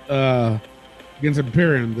with against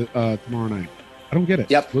Imperium tomorrow night. I don't get it.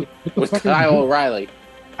 Yep. What the with fuck Kyle O'Reilly.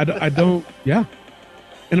 I don't. Yeah.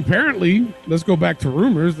 And apparently, let's go back to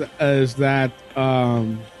rumors, is that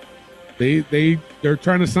they're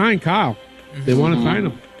trying to sign Kyle. They want to sign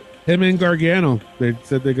him. Him and Gargano. They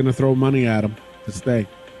said they're going to throw money at him to stay.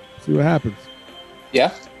 See what happens.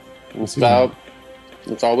 Yeah.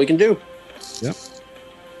 That's all we can do. Yep.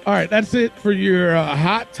 All right, that's it for your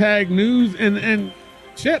hot tag news. And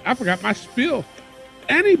shit, I forgot my spiel.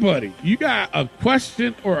 Anybody, you got a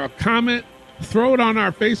question or a comment, throw it on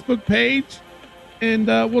our Facebook page, and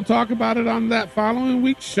we'll talk about it on that following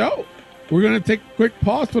week's show. We're going to take a quick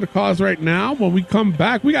pause for the cause right now. When we come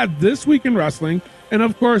back, we got This Week in Wrestling, and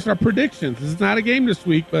of course, our predictions. This is not a game this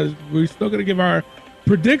week, but we're still going to give our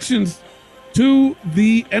predictions to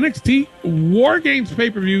the NXT War Games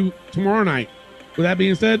pay-per-view tomorrow night. With that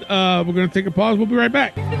being said, we're going to take a pause. We'll be right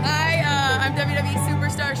back. Hi, I'm WWE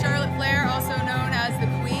superstar Charlotte Flair, also known as the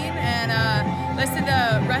Queen, and listen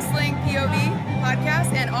to Wrestling POV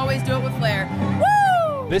podcast, and always do it with Flair.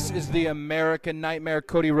 Woo! This is the American Nightmare,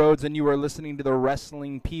 Cody Rhodes, and you are listening to the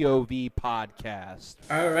Wrestling POV podcast.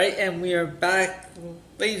 All right, and we are back.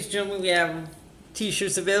 Ladies and gentlemen, we have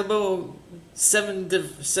t-shirts available, seven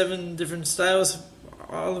different styles,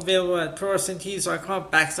 all available at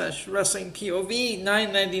ProWrestlingTees.com/Wrestling POV,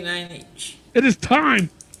 $9.99 each. It is time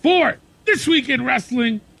for This Week in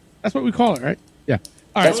Wrestling. That's what we call it, right? Yeah.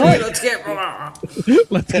 All right. That's right. Let's get raw.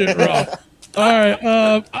 Let's get raw. All right.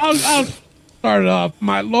 start it off.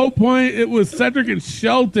 My low point, it was Cedric and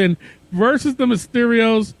Shelton versus the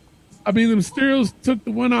Mysterios. I mean, the Mysterios took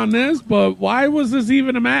the win on this, but why was this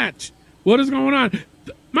even a match? What is going on?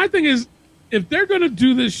 My thing is, if they're going to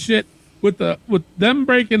do this shit with them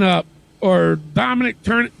breaking up or Dominic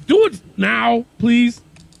turning, do it now, please.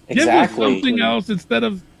 Exactly. Give me something else instead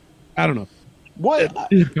of, I don't know. What?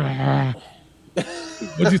 What'd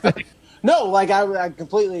you think? No, like I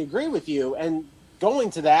completely agree with you. And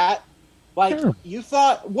going to that, like you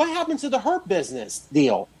thought, what happened to the Hurt Business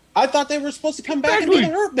deal? I thought they were supposed to come back and be the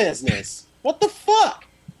Hurt Business. What the fuck?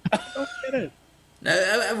 I don't get it. Now,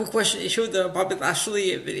 I have a question. It showed the Bobby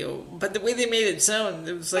Lashley video, but the way they made it sound,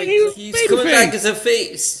 it was like he's coming back as a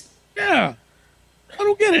face. Yeah. I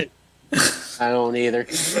don't get it. I don't either.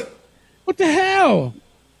 What the hell?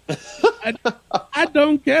 I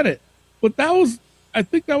don't get it. But I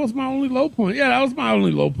think that was my only low point. Yeah, that was my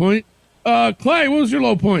only low point. Clay, what was your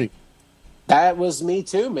low point? That was me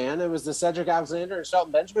too, man. It was the Cedric Alexander and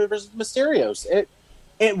Shelton Benjamin versus the Mysterios.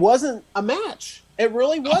 It wasn't a match. It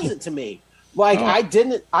really wasn't to me. Like I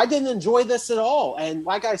didn't enjoy this at all. And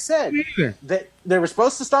like I said, that they were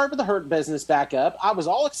supposed to start with the Hurt Business back up. I was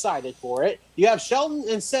all excited for it. You have Shelton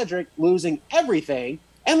and Cedric losing everything.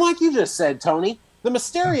 And like you just said, Tony, the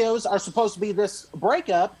Mysterios are supposed to be this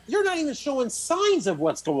breakup. You're not even showing signs of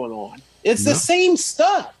what's going on. It's the same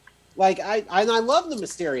stuff. Like I love the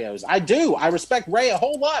Mysterios. I do. I respect Ray a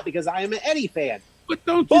whole lot because I am an Eddie fan. But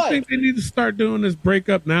don't you think they need to start doing this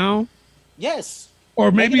breakup now? Yes. Or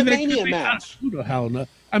maybe they Mania could be match. Who the hell knows?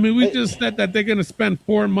 I mean, we just said that they're going to spend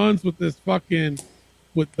 4 months with this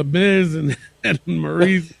with the Miz and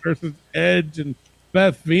Maurice versus Edge and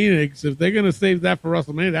Beth Phoenix. If they're going to save that for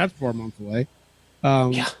WrestleMania, that's 4 months away.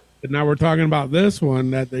 And now we're talking about this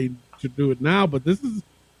one that they should do it now. But this is,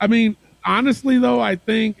 I mean, honestly though, I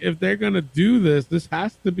think if they're going to do this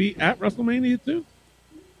has to be at WrestleMania too.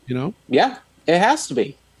 You know? Yeah, it has to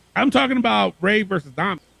be. I'm talking about Ray versus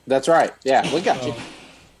Dom. That's right. Yeah, we got you.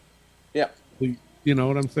 Yep. You know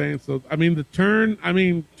what I'm saying? So, I mean, turn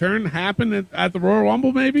happened at the Royal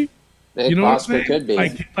Rumble, maybe? It possibly could be.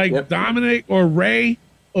 Like Dominic or Ray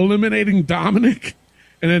eliminating Dominic,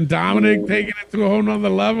 and then Dominic taking it to a whole nother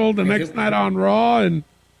level the next night on Raw and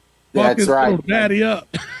fucking throw Daddy up.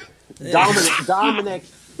 Dominic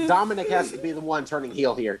has to be the one turning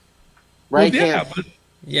heel here. Ray can't.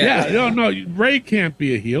 No, Ray can't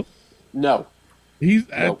be a heel. No.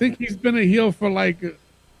 I think he's been a heel for like,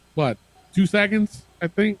 2 seconds, I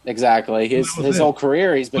think. Exactly. His whole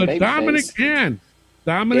career, he's been babyface. Dominic can.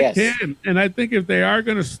 Dominic can. And I think if they are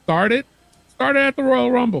going to start it at the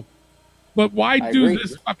Royal Rumble. But why do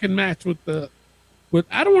this fucking match with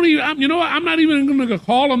I don't want to even, you know what? I'm not even going to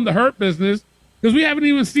call them the Hurt Business because we haven't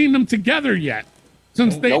even seen them together yet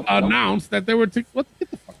since they announced that they were, get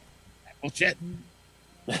the fuck bullshit.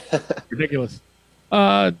 Ridiculous.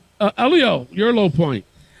 Elio, your low point.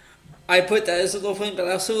 I put that as a low point, but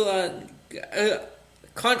also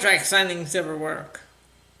contract signings never work.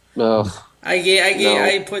 No.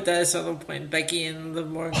 I put that as a low point. Becky and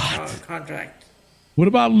Liv Morgan contract. What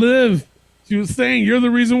about Liv? She was saying you're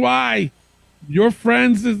the reason why your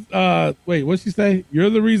friends is wait, what'd she say?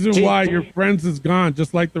 You're the reason why your friends is gone,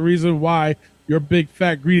 just like the reason why your big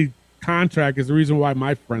fat greedy contract is the reason why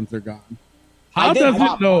my friends are gone. How does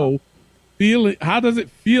it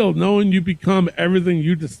feel knowing you become everything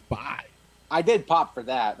you despise? I did pop for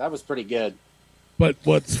that. That was pretty good. But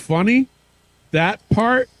what's funny, that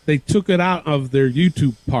part, they took it out of their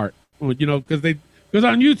YouTube part. You know, because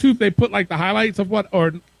on YouTube, they put like the highlights of or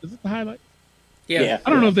is it the highlight? Yeah. I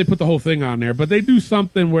don't know if they put the whole thing on there, but they do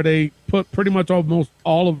something where they put pretty much almost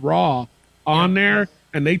all of Raw on there,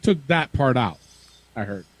 and they took that part out, I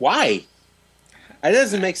heard. Why? It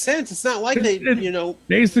doesn't make sense. It's not like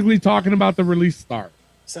basically talking about the release start.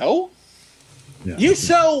 So? Yeah. You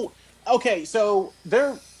show... Okay, so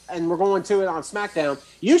there... And we're going to it on SmackDown.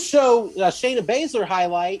 You show Shayna Baszler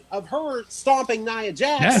highlight of her stomping Nia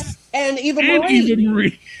Jax and Eva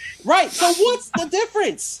Marie. Right, so what's the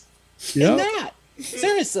difference in that?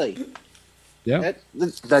 Seriously. Yeah. That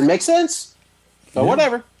doesn't make sense. But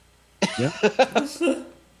whatever. Yeah. So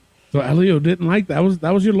Elio didn't like that.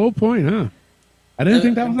 That was your low point, huh? I didn't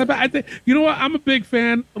think that was that bad. I think, you know what? I'm a big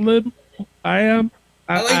fan of Liv. I am.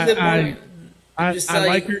 I like Liv Morgan. I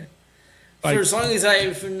like her. For as long as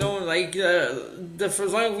I've known, for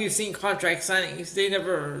as long as we've seen contract signings, they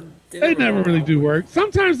never really do work.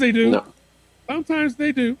 Sometimes they do. No. Sometimes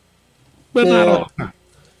they do. But not all the time.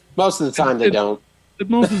 Most of the time they don't.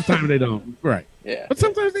 Most of the time they don't. Right. Yeah. But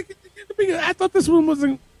sometimes they get to be good. I thought this one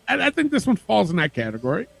wasn't. I think this one falls in that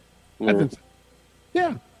category. I think so.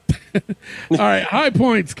 Yeah. All right. High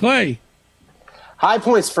points, Clay. High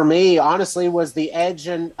points for me, honestly, was the Edge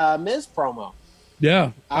and Miz promo.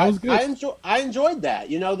 Yeah, that was good. I enjoyed that.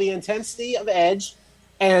 You know, the intensity of Edge,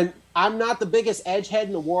 and I'm not the biggest Edge head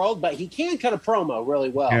in the world, but he can cut a promo really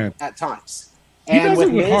well at times. He does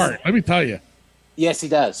it with heart. Let me tell you. Yes, he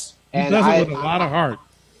does. He does it with a lot of heart.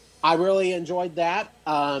 I really enjoyed that.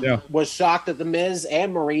 Was shocked that the Miz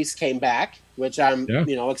and Maurice came back, which I'm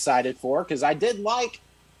excited for, because I did like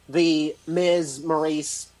the Miz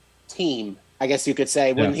Maurice team, I guess you could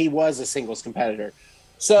say, when he was a singles competitor.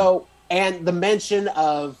 So, and the mention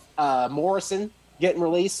of Morrison getting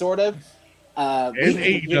released, sort of. And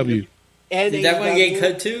AEW. And did that one get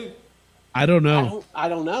cut too? I don't know. I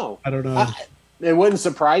don't know. It wouldn't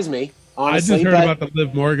surprise me, honestly. I just heard about the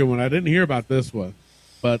Liv Morgan one. I didn't hear about this one.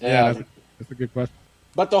 But that's a good question.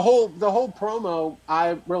 But the whole promo,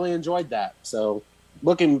 I really enjoyed that. So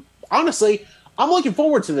honestly, I'm looking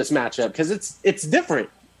forward to this matchup because it's different.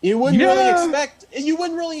 You wouldn't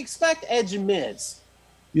really expect Edge and Miz.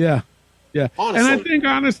 Yeah. Honestly. And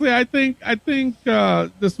I think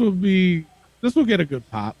this will get a good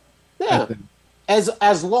pop. Yeah.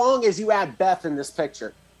 As long as you add Beth in this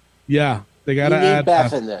picture. Yeah, they got to add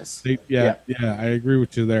Beth in this. Yeah, I agree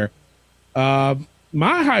with you there.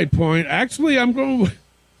 My high point, actually, I'm going with,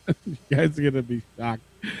 you guys are going to be shocked.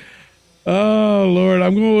 Oh, Lord.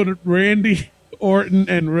 I'm going with Randy Orton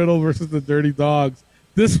and Riddle versus the Dirty Dogs.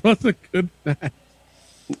 This was a good match.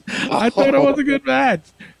 I thought it was a good match.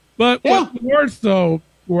 But what's worse, though,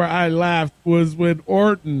 where I laughed was when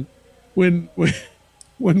Orton, when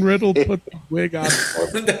Riddle put the wig on.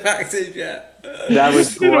 The backstage, that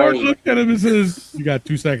was great. Orton looked at him and says, "You got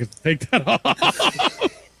 2 seconds to take that off."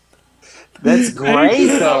 That's great,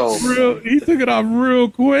 though. He took it off real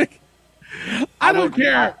quick. I don't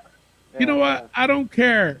care. You know what? I don't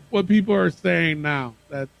care what people are saying now.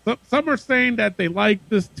 That some are saying that they like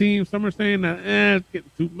this team. Some are saying that it's getting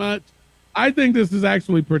too much. I think this is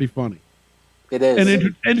actually pretty funny. It is.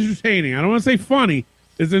 And entertaining. I don't want to say funny.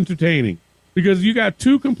 It's entertaining. Because you got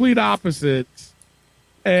two complete opposites,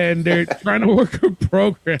 and they're trying to work a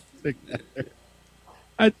program together.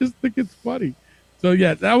 I just think it's funny. So,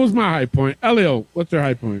 yeah, that was my high point. Elio, what's your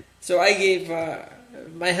high point? So I gave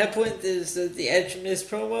my high point is the Edge Miz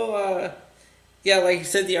promo. Like you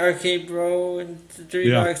said, the Arcade Bro and the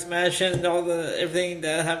Dirty Dogs match and all everything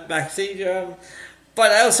that happened backstage.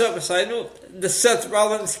 But I also have a side note: the Seth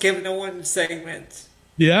Rollins Kevin Owens segment.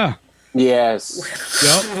 Yeah. Yes.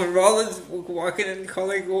 Yep. When Rollins walking and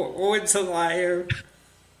calling Owens a liar.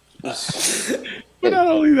 But not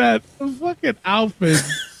only that, the fucking outfit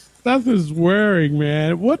Seth is wearing,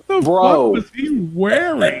 man. What the fuck was he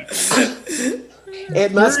wearing?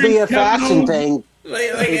 It must be a fashion thing.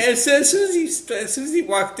 As soon as he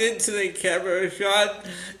walked into the camera shot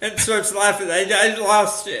and starts laughing, I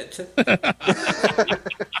lost it.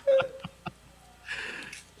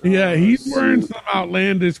 Yeah, he's wearing some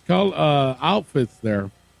outlandish outfits there.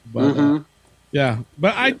 But,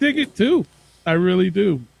 but I dig it too. I really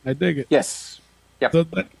do. I dig it. Yes. Yep. So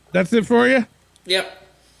that's it for you? Yep.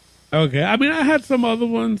 Okay. I mean, I had some other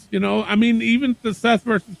ones, even the Seth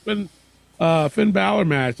versus Finn Balor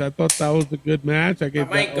match. I thought that was a good match. I gave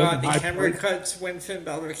my God, the camera cuts when Finn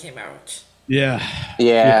Balor came out. Yeah.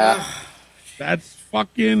 Yeah. That's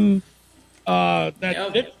fucking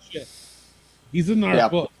that shit. He's in our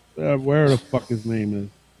book. Where the fuck his name is?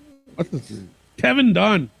 What's his name? Kevin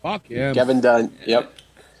Dunn. Fuck him. Kevin Dunn. Yep.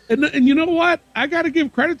 And you know what? I got to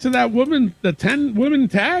give credit to that the 10 women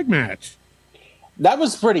tag match. That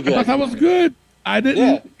was pretty good. I thought that was good. I didn't.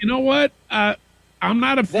 Yeah. You know what? I'm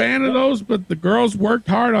not a fan of those, but the girls worked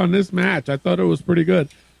hard on this match. I thought it was pretty good.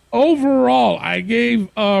 Overall, I gave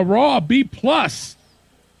Raw a B+.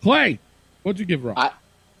 Clay, what'd you give Raw?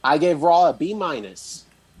 I gave Raw a B-.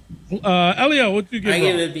 Elio, what'd you give Raw? I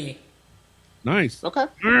gave it a B. Nice. Okay.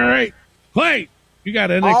 All right. Clay, you got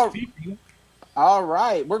NXT. All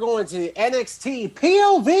right. We're going to NXT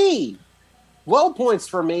POV. Low points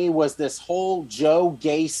for me was this whole Joe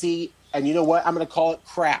Gacy, and you know what? I'm going to call it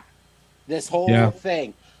crap. This whole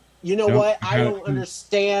thing. You know what? I don't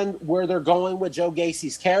understand where they're going with Joe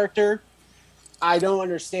Gacy's character. I don't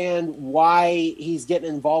understand why he's getting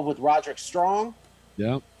involved with Roderick Strong.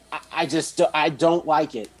 Yeah. I don't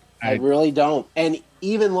like it. I really don't. And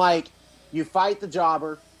even you fight the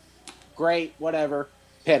jobber, great, whatever,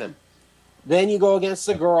 pin him. Then you go against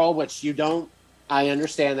the girl, which you don't. I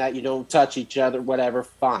understand that you don't touch each other, whatever,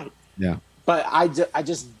 fine. Yeah. But I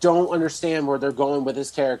just don't understand where they're going with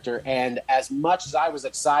his character. And as much as I was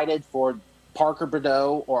excited for Parker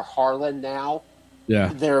Bordeaux or Harlan now,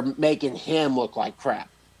 they're making him look like crap.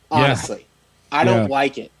 Honestly, I don't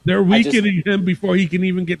like it. They're weakening him before he can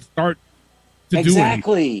even get start do anything.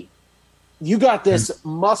 Exactly. You got this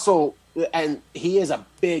muscle, and he is a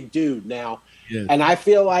big dude now. Yes. And I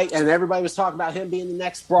feel like, and everybody was talking about him being the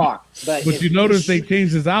next Brock. But you notice they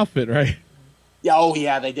changed his outfit, right? Yeah, oh,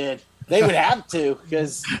 yeah, they did. They would have to,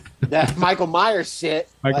 because that Michael Myers shit.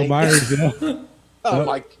 Michael Myers, yeah. Oh,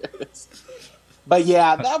 my goodness. But,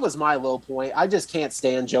 yeah, that was my low point. I just can't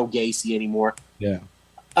stand Joe Gacy anymore. Yeah.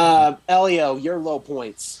 Elio, your low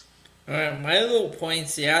points. My low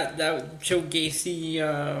points, yeah, that Joe Gacy,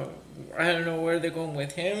 I don't know where they're going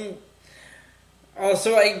with him.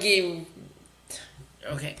 Also, I gave,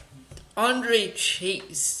 Andre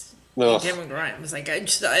Chase. Cameron Grimes. Like, I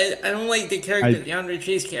don't like the character, the Andre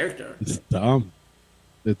Chase character. It's dumb.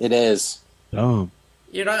 It is. Dumb.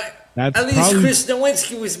 You know, That's at least probably... Chris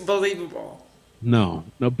Nowinski was believable. No,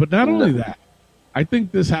 but not only that. I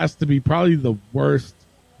think this has to be probably the worst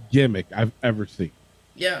gimmick I've ever seen.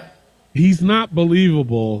 Yeah. He's not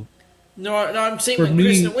believable. No, I'm saying when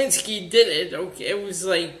Chris Nowinski did it, okay, it was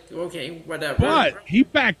like, okay, whatever. But he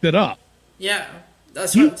backed it up. Yeah,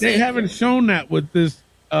 that's what I'm saying. They haven't shown that with this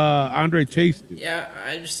Andre Chase dude. Yeah,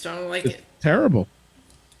 I just don't like it's it. Terrible.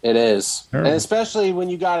 It is. Terrible. And especially when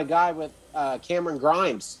you got a guy with Cameron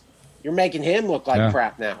Grimes. You're making him look like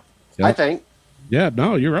crap now, I think. Yeah,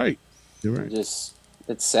 no, you're right. You're right. It's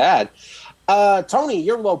sad. Tony,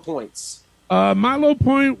 your low points. My low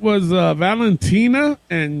point was Valentina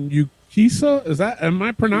and Yukisa. Am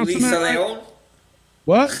I pronouncing Lisa that right? Leon?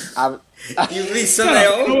 What? Lisa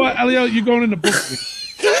Leon? You know what, Elio? You're going in the book.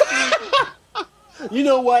 You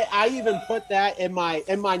know what? I even put that in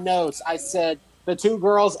my notes. I said the two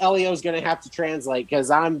girls Elio's going to have to translate because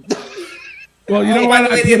I'm. Well, you know what?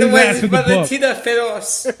 By the other one is Valentina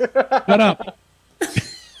Feroz. Shut up.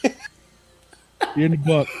 You're in the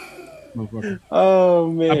book, motherfucker.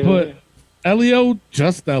 Oh man! I put Elio,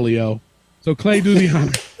 just Elio. So Clay, do the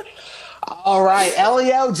honor. All right,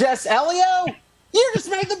 Elio, just Elio. You just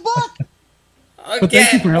made the book. But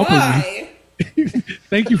thank you for helping me.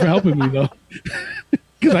 Thank you for helping me, though,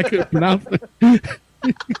 because I couldn't pronounce it.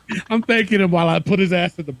 I'm thanking him while I put his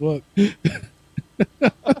ass in the book.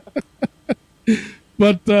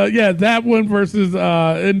 But yeah, that one versus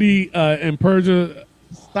Indy and Persia.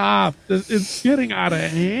 Stop! It's getting out of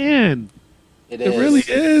hand. It really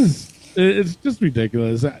is. It's just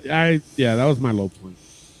ridiculous. That was my low point.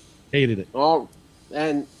 Hated it. Oh,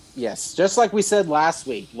 and yes, just like we said last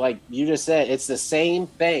week, like you just said, it's the same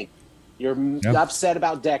thing. You're upset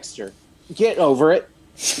about Dexter. Get over it.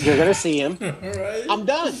 You're gonna see him. Right. I'm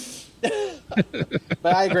done.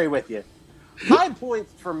 But I agree with you. High point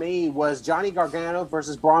for me was Johnny Gargano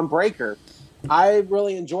versus Braun Breaker. I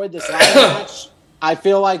really enjoyed this last match. I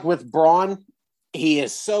feel like with Braun, he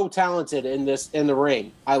is so talented in the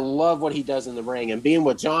ring. I love what he does in the ring, and being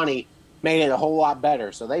with Johnny made it a whole lot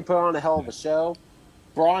better. So they put on a hell of a show.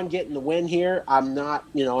 Braun getting the win here, I'm not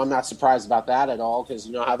surprised about that at all because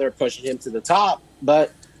you know how they're pushing him to the top.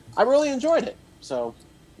 But I really enjoyed it. So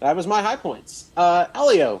that was my high points.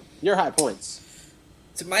 Elio, your high points.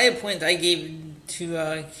 So my high point I gave to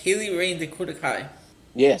Kaylee Ray and Dakota Kai.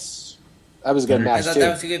 Yes. That was a good match, I thought that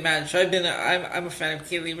was a good match. I'm a fan of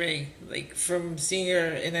Kaylee Ray, like from seeing her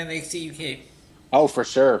in NXT UK. Oh, for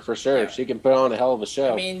sure. Yeah. She can put on a hell of a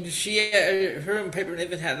show. I mean, her and Piper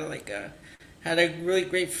Niven had a really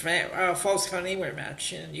great Falls Count Anywhere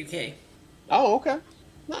match in UK. Oh, okay,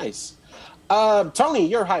 nice. Tony,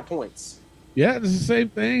 your high points. Yeah, it's the same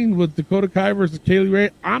thing with Dakota Kai versus Kaylee Ray.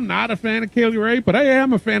 I'm not a fan of Kaylee Ray, but I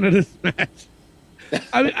am a fan of this match.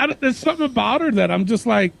 I mean, there's something about her that I'm just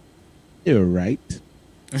like, you're right.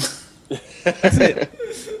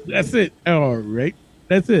 That's it. All right.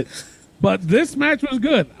 That's it. But this match was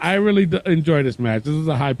good. I really enjoyed this match. This was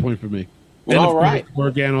a high point for me. And all right.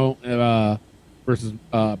 Gargano versus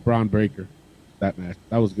Braun Breaker. That match.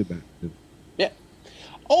 That was a good match, too. Yeah.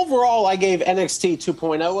 Overall, I gave NXT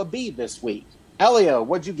 2.0 a B this week. Elio,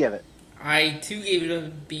 what'd you give it? I, too, gave it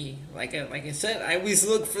a B. Like I said, I always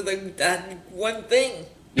look for that one thing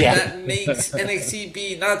that makes NXT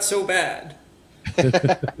B not so bad.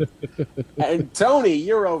 And Tony,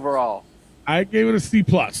 your overall? I gave it a C+.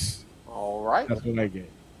 All right. That's what I gave.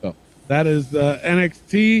 So that is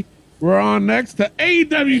NXT. We're on next to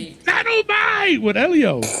AEW Dynamite with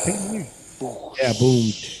Elio. Yeah,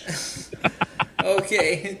 boom.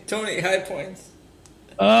 Okay, Tony, high points.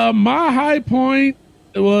 My high point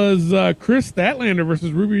was Chris Statlander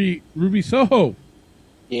versus Ruby Soho.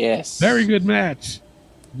 Yes. Very good match.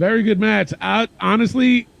 Very good match.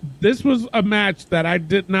 Honestly, this was a match that I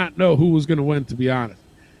did not know who was going to win, to be honest.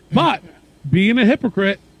 But being a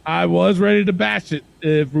hypocrite, I was ready to bash it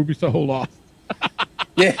if Ruby Soho lost.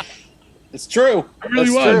 Yeah, it's true. I really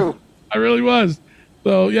was. True. I really was.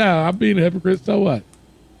 So yeah, I'm being a hypocrite. So what?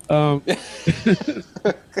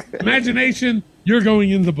 Imagination, you're going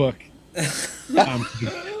in the book. I'm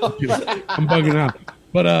bugging out.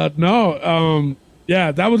 But no,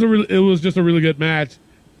 yeah, that was it was just a really good match.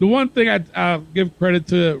 The one thing I'll give credit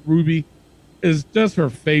to Ruby is just her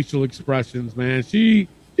facial expressions, man. She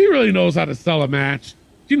really knows how to sell a match.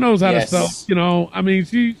 She knows how to sell, I mean,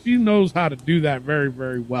 she knows how to do that very,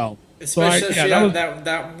 very well. Especially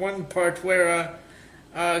that one part where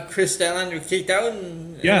Chris Statlander kicked out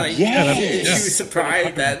and she was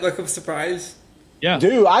surprised. That look of surprise. Yeah,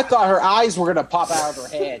 dude, I thought her eyes were gonna pop out of her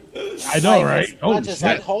head. I know, right? I just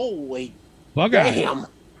like, holy bug damn.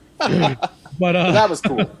 But that was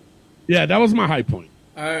cool. Yeah, that was my high point.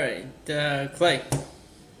 All right, Clay.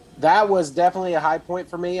 That was definitely a high point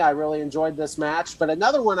for me. I really enjoyed this match. But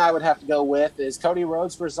another one I would have to go with is Cody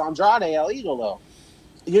Rhodes versus Andrade El Idolo.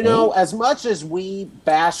 You know, as much as we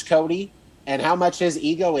bash Cody and how much his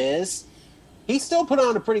ego is, he still put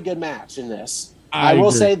on a pretty good match in this. I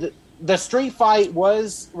will say that the street fight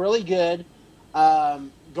was really good.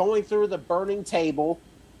 Going through the burning table,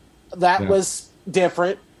 that was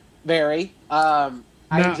different, very. I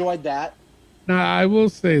enjoyed that. Now, I will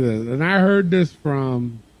say this, and I heard this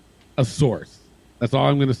from a source. That's all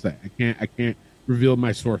I'm going to say. I can't reveal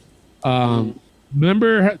my source.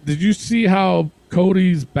 Remember, did you see how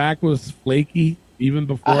Cody's back was flaky even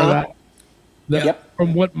before that? Yep.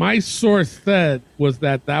 From what my source said was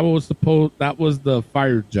that was the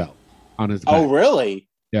fire gel on his back. Oh, really?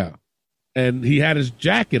 Yeah. And he had his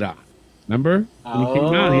jacket on. Remember? When he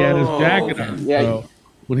came out, he had his jacket on. Yeah. So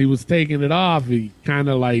when he was taking it off, he kind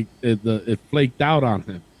of like it flaked out on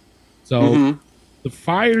him. So the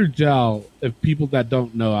fire gel, if people that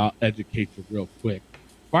don't know, I'll educate you real quick.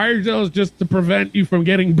 Fire gel is just to prevent you from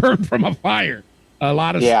getting burned from a fire. A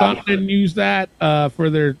lot of stuntmen use that for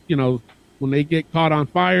their, when they get caught on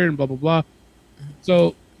fire and blah, blah, blah.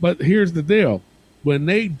 So, but here's the deal. When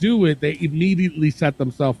they do it, they immediately set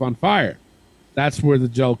themselves on fire. That's where the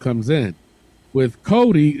gel comes in. With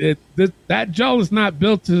Cody, that gel is not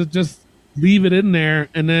built to just leave it in there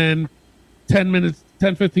and then 10,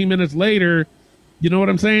 15 minutes later, you know what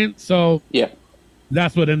I'm saying? So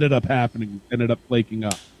that's what ended up happening. Ended up flaking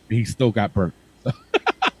up. And he still got burnt.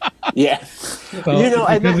 Yeah. So,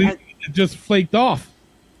 it just flaked off.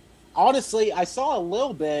 Honestly, I saw a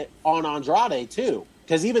little bit on Andrade too,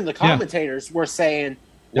 because even the commentators were saying,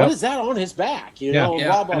 "What is that on his back?" Blah,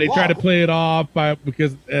 blah, and they try to play it off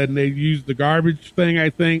because they used the garbage thing. I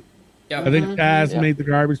think. I think Taz made the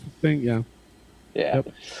garbage thing. Yeah. Yeah.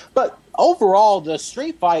 Yep. But overall, the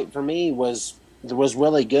street fight for me was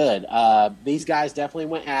really good. These guys definitely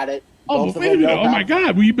went at it. Oh, wait a minute. Oh my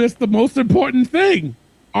God, we missed the most important thing.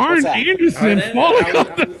 Arn Anderson falling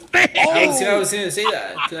off the stage. I was going to say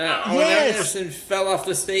that. Arn Anderson fell off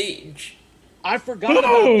the stage. I forgot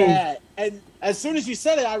about that. And as soon as you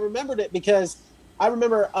said it, I remembered it because I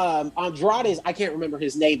remember Andrade's, I can't remember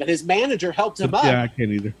his name, but his manager helped him up. Yeah, I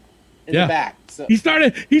can't either. In the back. So. He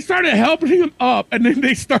started helping him up, and then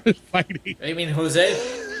they started fighting. You mean Jose?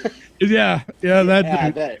 Yeah,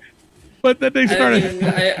 that dude. But then they started.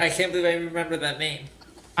 I can't believe I remember that name.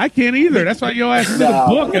 I can't either. That's why your ass is in the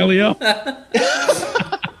book, Elio.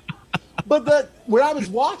 But when I was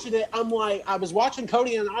watching it, I was watching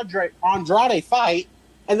Cody and Andrade fight,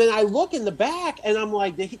 and then I look in the back, and I'm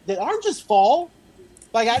like, did Arn just fall?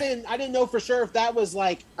 Like I didn't know for sure if that was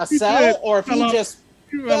like a sell or if he just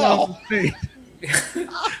fell.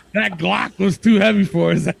 That Glock was too heavy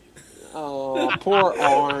for us. Oh, poor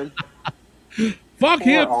Arn. Fuck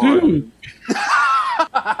him too.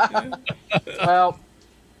 Well,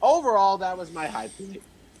 overall, that was my high point.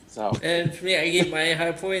 So, and for me, I gave my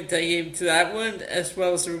high point. I gave to that one as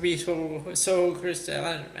well as the Ruby Soho Chris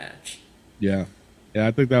Statlander match. Yeah,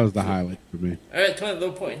 I think that was the highlight for me. All right, 20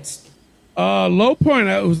 low points. Low point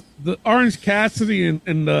was the Orange Cassidy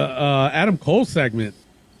and the Adam Cole segment.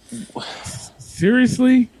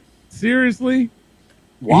 Seriously?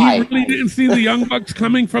 Why? He really didn't see the Young Bucks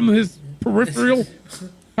coming from his peripheral?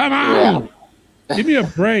 Come on! Yeah. Give me a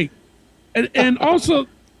break. And also,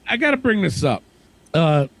 I got to bring this up.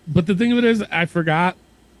 But the thing of it is, I forgot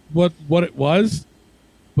what it was.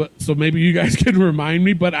 But so maybe you guys can remind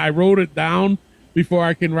me. But I wrote it down before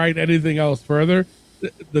I can write anything else further.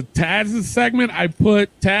 The Taz segment, I put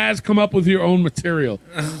Taz, come up with your own material.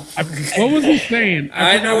 What was he saying?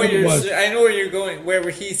 I know where you're going. Where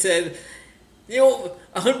he said, 100%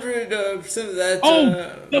 of that.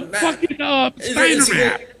 The fucking Steiner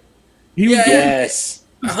match. Yes.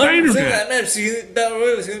 100% that match, Battle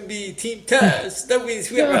Royal is going to be Team Taz. That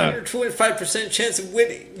means we have a 125% chance of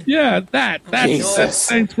winning. Yeah, that's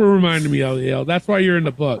thanks for reminding me, LEL. That's why you're in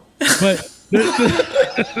the book. But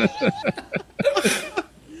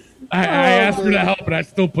I asked for the help, and I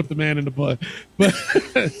still put the man in the book. But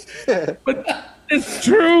it's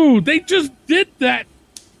true. They just did that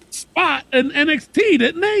spot in NXT,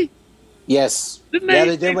 didn't they? Yes. Didn't they? Yeah,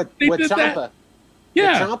 they did with did Ciampa. That?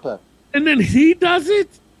 Yeah. With Ciampa. And then he does it?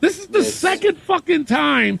 This is the second fucking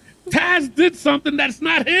time Taz did something that's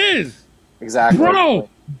not his. Exactly. Bro,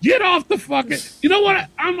 get off the fucking... You know what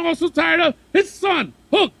I'm also tired of? His son,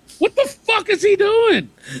 Hook. What the fuck is he doing?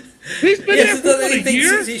 He's been there for a year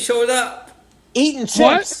since he showed up. Eating chips.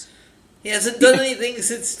 What? He hasn't done anything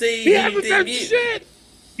since he hasn't done shit.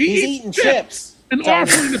 He's eating chips. And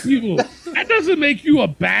offering to people. That doesn't make you a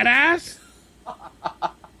badass.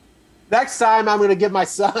 Next time I'm going to give my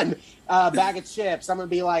son a bag of chips. I'm going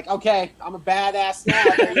to be like, okay, I'm a badass now.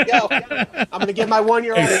 There you go. I'm going to give my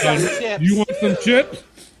 1-year-old a bag of chips. You want some chips?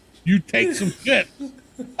 You take some chips.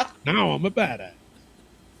 Now I'm a badass.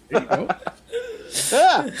 There you go.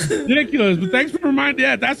 Yeah. Ridiculous. But thanks for reminding.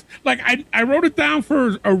 Yeah, that's like I wrote it down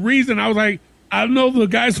for a reason. I was like, I know the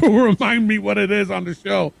guys will remind me what it is on the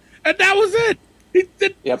show. And that was it. He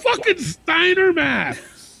did fucking Steiner math.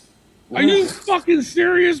 Are you fucking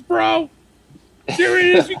serious, bro?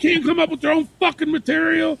 Serious? You can't come up with your own fucking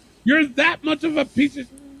material? You're that much of a piece of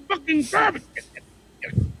fucking garbage.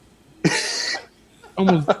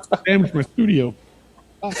 Almost damaged my studio.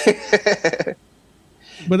 But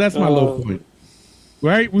that's my low point.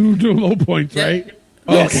 Right? We were doing low points, right?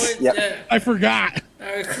 Yes. Okay. Yep. I forgot.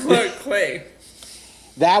 Clay.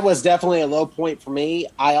 That was definitely a low point for me.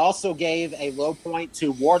 I also gave a low point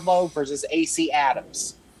to Wardlow versus AC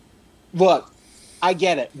Adams. Look, I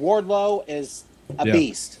get it. Wardlow is a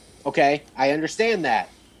beast. Okay? I understand that.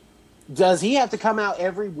 Does he have to come out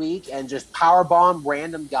every week and just powerbomb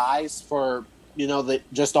random guys for,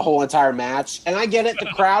 just the whole entire match? And I get it. The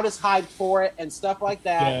crowd is hyped for it and stuff like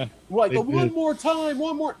that. Yeah, like, one more time.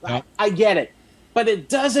 Yep. I get it. But it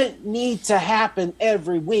doesn't need to happen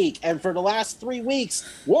every week. And for the last 3 weeks,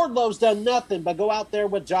 Wardlow's done nothing but go out there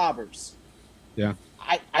with jobbers. Yeah.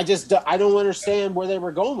 I don't understand where they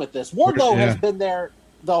were going with this. Wardlow has been there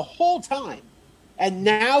the whole time. And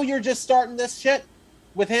now you're just starting this shit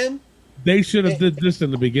with him? They should have did this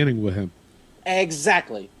in the beginning with him.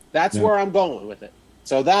 Exactly. That's where I'm going with it.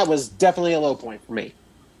 So that was definitely a low point for me.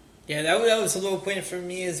 Yeah, that was a low point for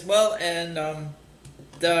me as well. And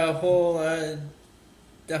the whole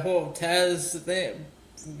Taz thing,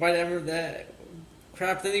 whatever that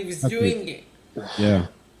crap that he was doing. Yeah.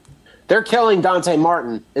 They're killing Dante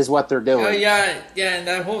Martin is what they're doing. Oh, yeah, and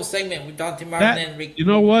that whole segment with Dante Martin and Rick. You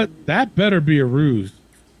know what? That better be a ruse.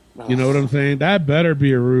 You know what I'm saying? That better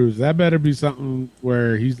be a ruse. That better be something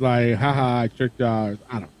where he's like, haha, I tricked y'all.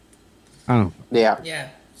 I don't. Yeah. Yeah.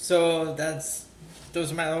 So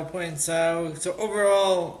those are my low points. So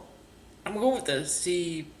overall, I'm going with a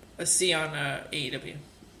C on AEW.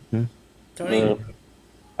 Okay. Tony?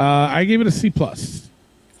 I gave it a C+.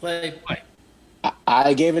 Play.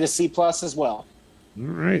 I gave it a C+ as well. All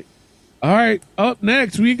right. Up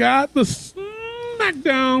next, we got the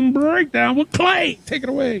SmackDown Breakdown with Clay. Take it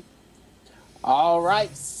away. All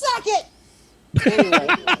right. Suck it. Anyway.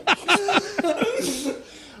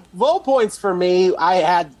 Low points for me, I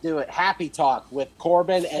had to do it. Happy Talk with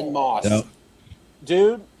Corbin and Moss. Yep.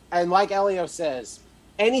 Dude, and like Elio says,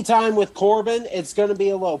 anytime with Corbin, it's going to be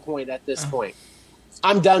a low point at this point.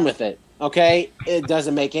 I'm done with it, okay? It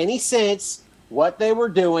doesn't make any sense what they were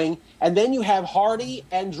doing. And then you have Hardy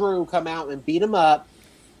and Drew come out and beat him up.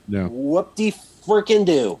 No.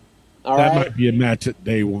 Whoop-de-freaking-do. That might be a match at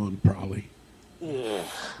day one, probably.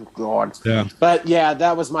 God. Yeah. But, yeah,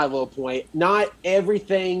 that was my low point. Not every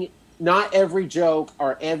joke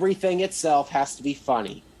or everything itself has to be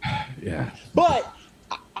funny. Yeah. But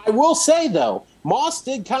I will say, though, Moss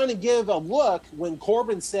did kind of give a look when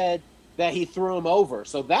Corbin said that he threw him over.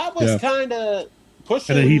 So that was kind of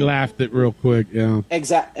pushing. And then he laughed it real quick, yeah.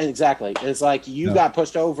 Exactly. It's like you got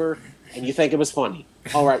pushed over and you think it was funny.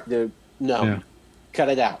 All right, dude. No. Yeah. Cut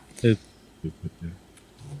it out. It's stupid, yeah.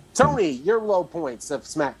 Tony, your low points of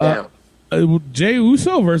SmackDown. Jey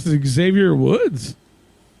Uso versus Xavier Woods.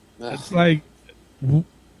 It's like,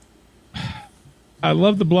 I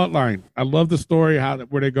love the bloodline. I love the story,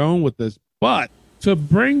 where they're going with this. But to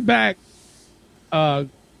bring back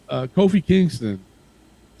Kofi Kingston,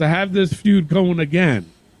 to have this feud going again,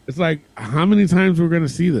 it's like, how many times we're going to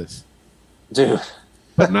see this? Dude.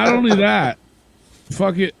 But not only that,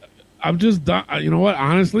 fuck it. I'm just done. You know what?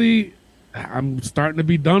 Honestly, I'm starting to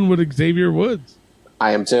be done with Xavier Woods.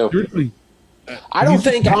 I am too. Seriously. I don't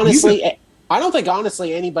think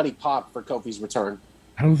honestly anybody popped for Kofi's return.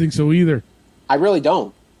 I don't think so either. I really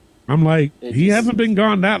don't. I'm like, he hasn't been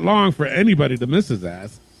gone that long for anybody to miss his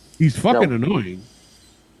ass. He's fucking annoying.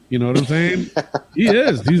 You know what I'm saying? He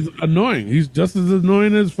is. He's annoying. He's just as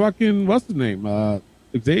annoying as fucking, what's the name?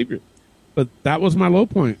 Xavier. But that was my low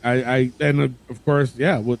point. And of course,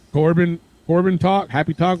 yeah, with Corbin talk,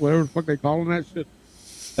 happy talk, whatever the fuck they calling that shit.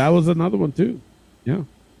 That was another one too. Yeah.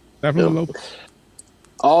 Definitely low.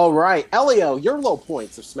 All right. Elio, your low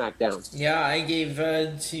points of SmackDown. Yeah, I gave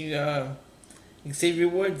to Xavier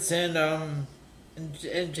Woods and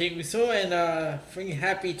Jey Uso and freaking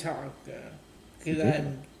Happy Talk.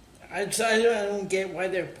 Because I don't get why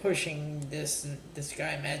they're pushing this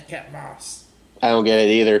guy, Madcap Moss. I don't get it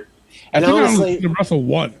either. And I think honestly, I wrestle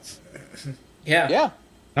once. Yeah.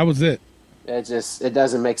 That was it. It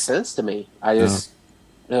doesn't make sense to me.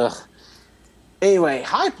 Ugh. Anyway,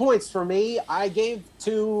 high points for me, I gave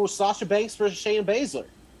to Sasha Banks versus Shayna Baszler.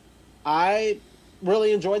 I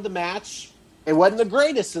really enjoyed the match. It wasn't the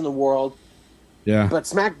greatest in the world. Yeah. But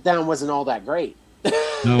SmackDown wasn't all that great.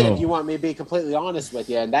 No. If you want me to be completely honest with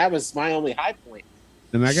you. And that was my only high point.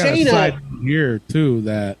 And I got a side here, too,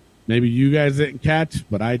 that maybe you guys didn't catch,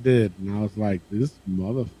 but I did. And I was like, this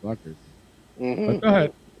motherfucker. Mm-hmm. But go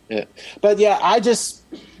ahead. Yeah. But yeah, I just,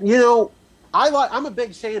 I'm a big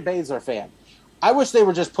Shayna Baszler fan. I wish they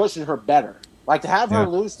were just pushing her better. Like to have her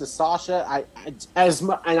lose to Sasha,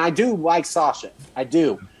 and I do like Sasha. I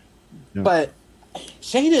do. Yeah. But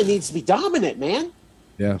Shayna needs to be dominant, man.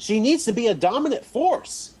 Yeah. She needs to be a dominant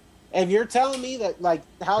force. And you're telling me that like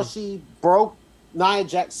how she broke Nia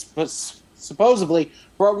Jax, supposedly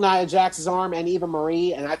broke Nia Jax's arm and Eva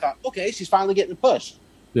Marie, and I thought, okay, she's finally getting a push.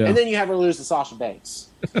 Yeah. And then you have her lose to Sasha Banks.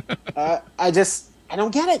 I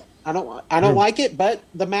don't get it. I don't like it, but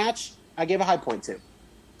the match I gave a high point to.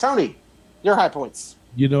 Tony, your high points.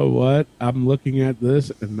 You know what? I'm looking at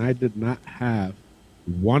this, and I did not have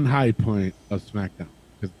one high point of SmackDown.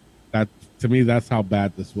 Because that, to me, that's how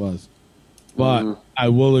bad this was. But I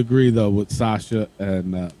will agree, though, with Sasha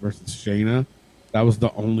and versus Shayna. That was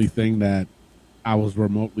the only thing that I was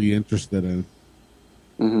remotely interested in.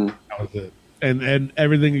 Mm-hmm. That was it. And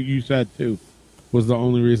everything that you said, too, was the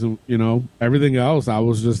only reason, everything else, I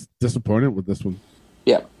was just disappointed with this one.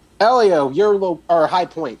 Yeah. Elio, your high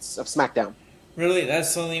points of SmackDown. Really,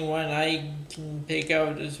 that's the only one I can pick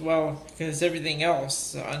out as well, because everything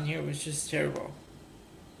else on here was just terrible.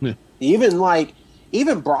 Yeah.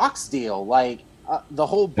 Even Brock's deal, the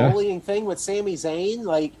whole bullying thing with Sami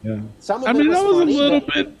Zayn, some of it was that was funny, a little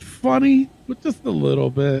bit funny, but just a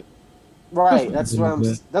little bit. Right, that's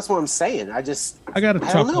what I'm saying. I got a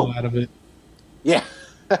chuckle out of it. Yeah.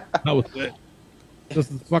 That was it.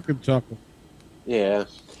 Just a fucking chuckle. Yeah.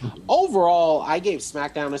 Overall, I gave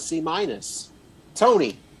SmackDown a C-.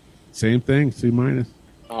 Tony. Same thing, C-.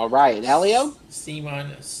 All right. And Elio? C-.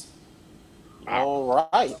 All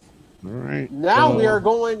right. All right. Now we are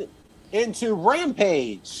going into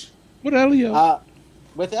Rampage. With Elio.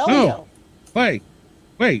 With Elio. No. Wait.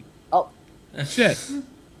 Oh. Shit.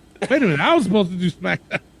 Wait a minute. I was supposed to do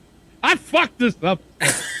SmackDown. I fucked this up.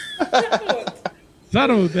 Son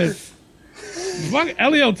of a bitch. Fuck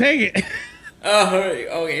Elio, take it. Oh,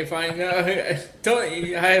 okay, fine.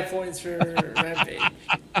 Don't high points for Rampage.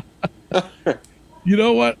 You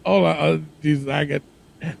know what? Hold on.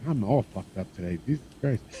 I'm all fucked up today. Jesus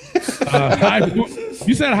Christ.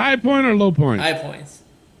 You said high point or low point? High points.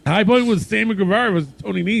 High point was Sammy Guevara versus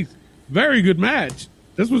Tony Nese. Very good match.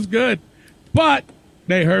 This was good. But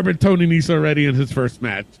they heard Tony Nese already in his first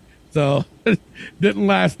match. So it didn't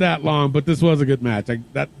last that long, but this was a good match.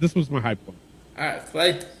 This was my high point. All right,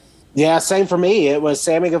 Clay. Yeah, same for me. It was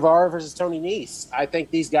Sammy Guevara versus Tony Nese. I think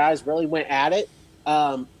these guys really went at it.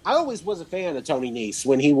 I always was a fan of Tony Nese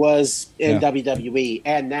when he was in WWE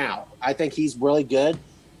and now. I think he's really good.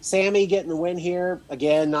 Sammy getting the win here,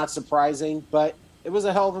 again, not surprising, but it was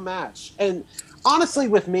a hell of a match. And honestly,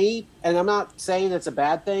 with me, and I'm not saying it's a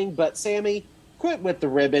bad thing, but Sammy, quit with the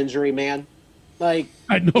rib injury, man. I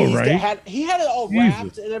know, right? He had it all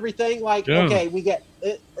wrapped and everything. Okay, we got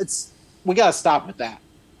to stop with that.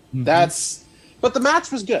 Mm-hmm. But the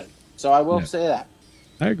match was good, so I will say that.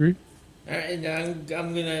 I agree. All right, I'm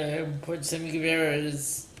gonna put Sammy Guevara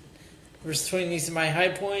versus Tony Nese in my high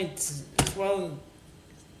points as well.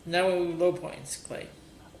 Now low points, Clay.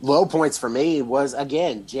 Low points for me was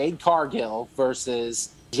again Jade Cargill versus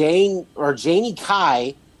Janie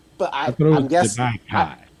Kai, but I'm guessing Janai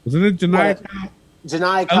Kai. Wasn't it Janai Kai?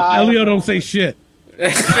 Janai Kai. Elio don't say shit.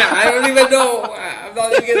 I don't even know. I'm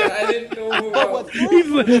not even gonna, I didn't know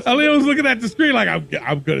who Elio was looking at the screen like, I'm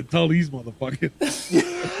going to tell these motherfuckers.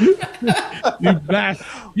 You bastard.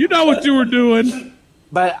 You know what you were doing.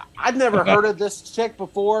 But I'd never heard of this chick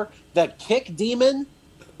before. The Kick Demon?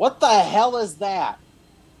 What the hell is that?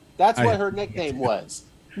 That's what her nickname was.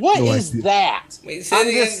 What is that? Wait, say it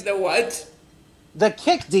again, the what? The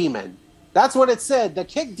Kick Demon. That's what it said. The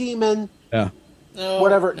Kick Demon. Yeah. No,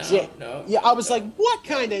 whatever. No, yeah, I was like, what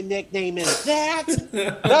kind of nickname is that?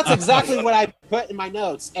 That's exactly what I put in my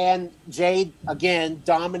notes. And Jade, again,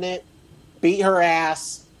 dominant, beat her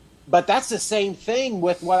ass. But that's the same thing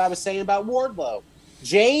with what I was saying about Wardlow.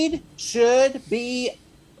 Jade should be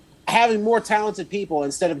having more talented people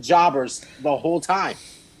instead of jobbers the whole time.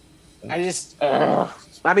 I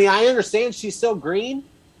mean, I understand she's still green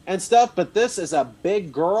and stuff, but this is a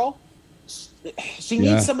big girl. She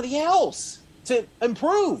needs somebody else to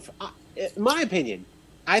improve, in my opinion,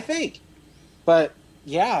 I think. But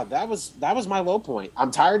yeah, that was my low point.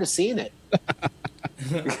 I'm tired of seeing it.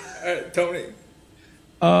 Tony.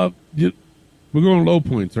 We're going low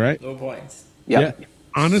points, right? Low points. Yep. Yeah.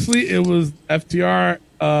 Honestly, it was FTR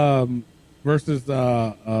versus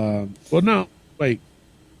well, no, wait,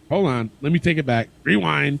 hold on. Let me take it back.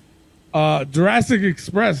 Rewind. Jurassic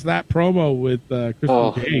Express, that promo with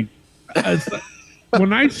Christian Cage.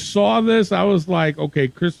 When I saw this, I was like, okay,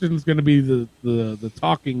 Christian's going to be the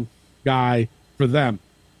talking guy for them.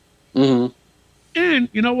 Mm-hmm. And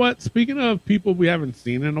you know what? Speaking of people we haven't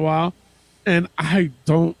seen in a while, and I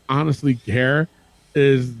don't honestly care,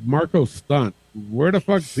 is Marco Stunt. Where the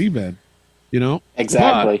fuck's he been? You know?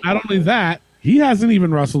 Exactly. But not only that, he hasn't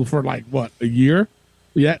even wrestled for like, what, a year?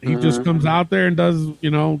 Yet he just comes out there and does, you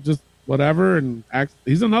know, just whatever and acts.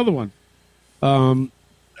 He's another one.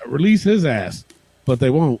 Release his ass. But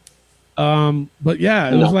they won't. But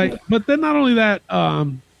yeah, it was like, but then not only that,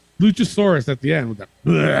 Luchasaurus at the end with that.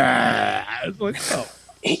 It's like, oh,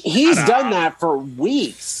 he's done that for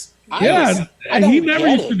weeks. He never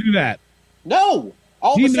used to do that. No,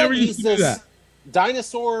 all of a sudden he's this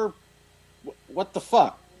dinosaur. What the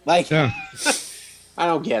fuck? Like, I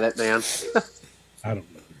don't get it, man. I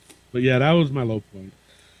don't know. But yeah, that was my low point.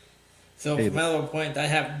 So for my low point, I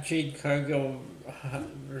have Jade Cargill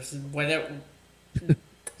versus whatever.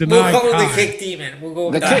 We'll call her the Kick Demon. We'll go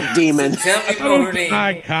with the Kick Demon. Tell me what her name.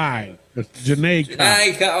 Janae Kai.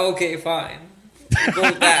 Janae Kai. Okay, fine. Go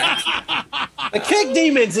with that. The Kick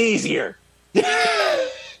Demon's easier.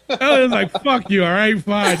 Elio's like, fuck you, all right,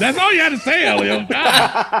 fine. That's all you had to say, Elio.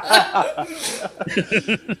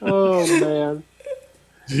 Oh, man.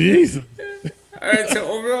 Jesus. All right,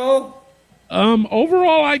 so overall?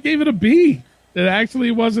 Overall, I gave it a B. It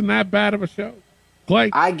actually wasn't that bad of a show. Clay?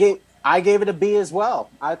 I gave it a B as well.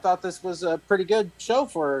 I thought this was a pretty good show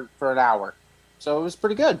for an hour. So it was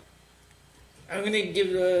pretty good. I'm going to give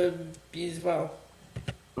it a B as well.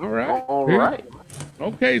 All right. All right.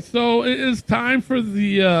 Okay, so it is time for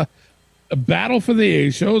the battle for the A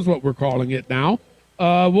show is what we're calling it now.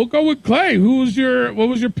 We'll go with Clay. What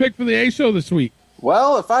was your pick for the A show this week?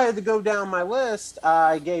 Well, if I had to go down my list,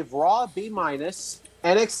 I gave Raw a B-.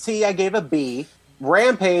 NXT, I gave a B.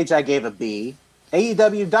 Rampage, I gave a B.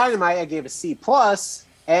 AEW Dynamite, I gave a C+.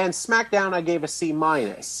 And SmackDown, I gave a C-.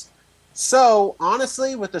 So,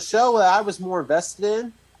 honestly, with the show that I was more invested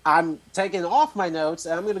in, I'm taking off my notes,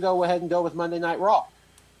 and I'm going to go ahead and go with Monday Night Raw.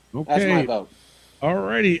 Okay. That's my vote. All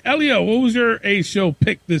righty. Elio, what was your A show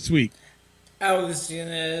pick this week? I was going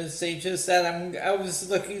to say just that. I was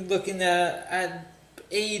looking at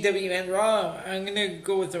AEW and Raw. I'm going to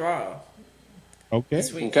go with Raw. Okay.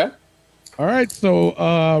 This week. Okay. All right. So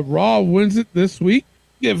Raw wins it this week.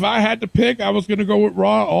 If I had to pick, I was going to go with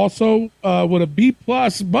Raw also with a B+.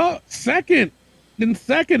 But second,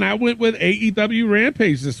 I went with AEW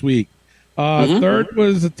Rampage this week. Third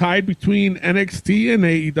was a tie between NXT and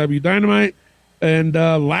AEW Dynamite. And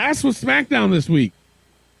last was SmackDown this week.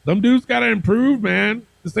 Them dudes got to improve, man.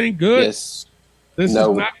 This ain't good. Yes. This is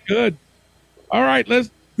not good. All right, let's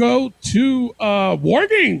go to War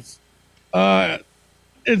Games.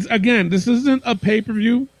 This isn't a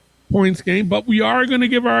pay-per-view points game, but we are going to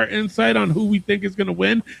give our insight on who we think is going to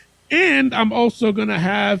win. And I'm also going to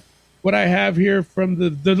have what I have here from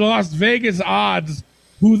the Las Vegas odds,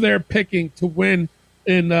 who they're picking to win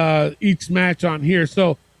in each match on here.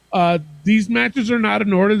 So these matches are not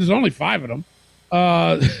in order. There's only 5 of them.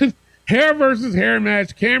 Hair versus hair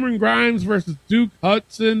match. Cameron Grimes versus Duke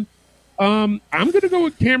Hudson. I'm going to go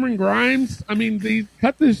with Cameron Grimes. I mean, they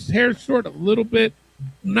cut this hair short a little bit.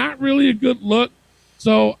 Not really a good look.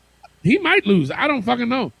 So he might lose. I don't fucking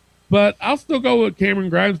know. But I'll still go with Cameron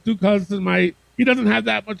Grimes. Duke Hudson might, he doesn't have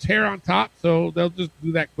that much hair on top, so they'll just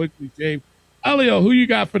do that quickly shave. Elio, who you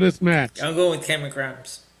got for this match? I'm going with Cameron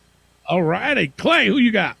Grimes. All righty. Clay, who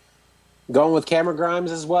you got? Going with Cameron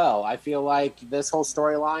Grimes as well. I feel like this whole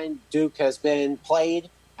storyline, Duke has been played.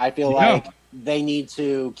 I feel like they need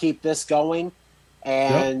to keep this going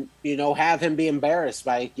and, have him be embarrassed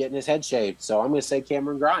by getting his head shaved. So I'm going to say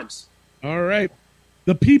Cameron Grimes. All right.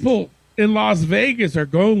 The people in Las Vegas are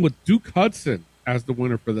going with Duke Hudson as the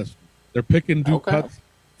winner for this one. They're picking Duke Hudson.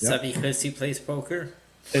 Is that because he plays poker?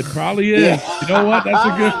 It probably is. You know what?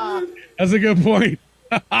 That's a good point.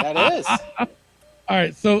 That is. All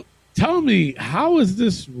right. So tell me, how is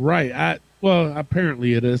this right? Well,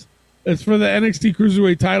 apparently it is. It's for the NXT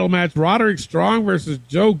Cruiserweight title match, Roderick Strong versus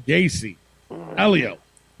Joe Gacy. Elio,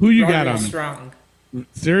 who you got on? Strong.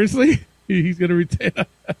 Seriously? He's going to retain.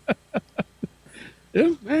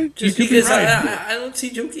 Yeah, man, just because I don't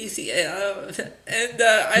see Joe Gacy, I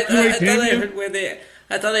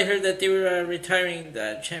thought I heard that they were retiring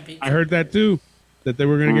the championship. I heard that too, that they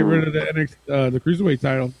were going to get rid of the Cruiserweight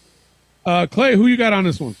title. Clay, who you got on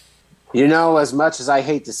this one? As much as I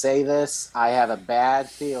hate to say this, I have a bad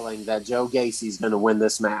feeling that Joe Gacy's going to win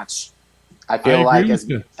this match. I feel like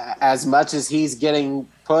as much as he's getting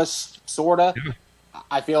pushed, sorta,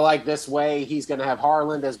 I feel like this way he's going to have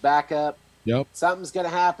Harland as backup. Yep. Something's going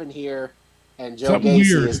to happen here, and Joe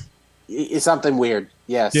Gacy is something weird.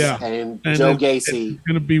 Yes. Yeah. And Joe Gacy. It's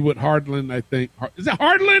going to be with Hardland, I think. Is it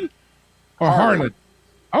Hardland or Harland?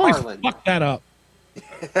 I always fuck that up.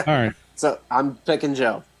 All right. So I'm picking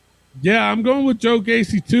Joe. Yeah, I'm going with Joe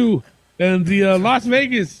Gacy too. And the Las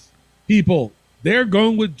Vegas people, they're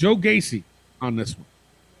going with Joe Gacy on this one.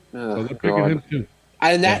 So they're picking him too.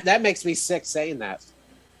 And that makes me sick saying that.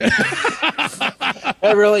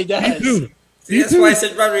 It really does. That's why I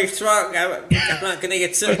said Roderick Strong. I'm not going to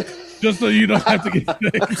get sick. Just so you don't have to get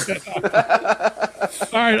sick.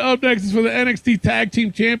 All right, up next is for the NXT Tag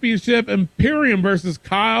Team Championship, Imperium versus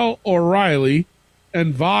Kyle O'Reilly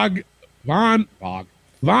and Von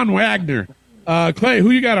Wagner. Clay, who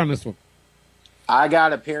you got on this one? I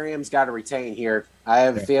got Imperium's got to retain here. I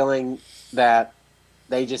have a feeling that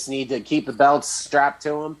they just need to keep the belts strapped to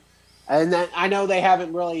them. And then I know they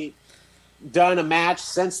haven't really done a match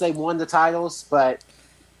since they won the titles, but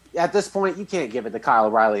at this point, you can't give it to Kyle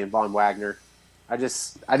O'Reilly and Von Wagner. I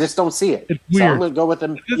just don't see it. It's weird. So I'm going to go with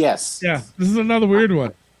them. Yes. Yeah, this is another weird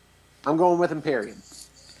one. I'm going with Imperium.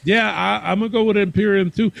 Yeah, I'm going to go with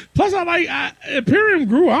Imperium too. Plus, I like Imperium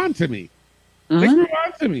grew on to me. They grew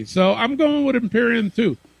on to me. So I'm going with Imperium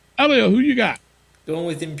too. Elio, who you got? Going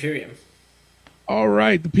with Imperium. All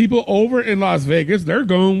right. The people over in Las Vegas, they're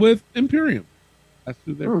going with Imperium. That's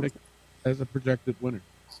who they're picking as a projected winner.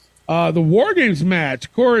 The War Games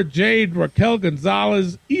match, Cora Jade, Raquel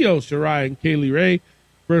Gonzalez, Io Shirai, and Kaylee Ray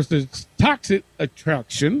versus Toxic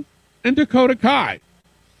Attraction and Dakota Kai.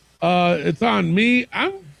 It's on me.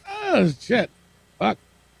 Fuck.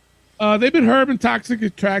 They've been herbing Toxic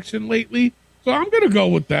Attraction lately, so I'm going to go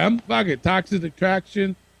with them. Fuck it. Toxic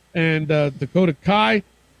Attraction and Dakota Kai.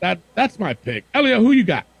 That's my pick. Elio, who you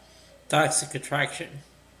got? Toxic Attraction.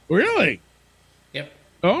 Really? Yep.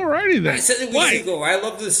 Alrighty then. I said it weeks ago. I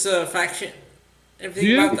love this faction.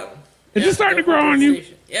 Everything about them. It's just starting to grow on you.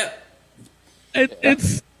 Yeah.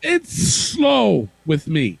 It's slow with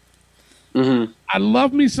me. Mm-hmm. I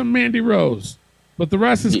love me some Mandy Rose, but the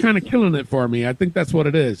rest is kind of killing it for me. I think that's what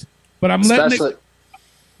it is. But I'm letting it.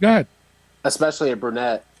 Go ahead. Especially a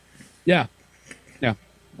brunette. Yeah. Yeah.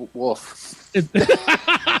 Wolf. Is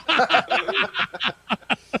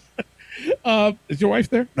your wife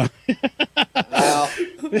there? No. Well.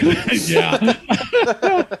 Yeah.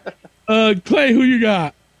 Clay, who you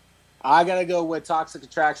got? I got to go with Toxic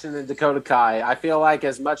Attraction and Dakota Kai. I feel like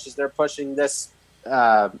as much as they're pushing this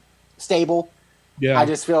stable, I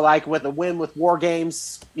just feel like with a win with War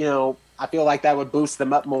Games, I feel like that would boost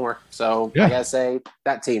them up more. So I got to say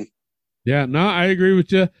that team. Yeah, no, I agree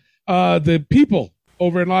with you. The people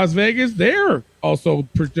over in Las Vegas, they're also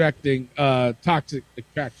projecting Toxic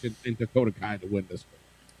Attraction and Dakota Kai to win this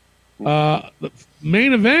one. The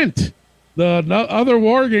main event, the other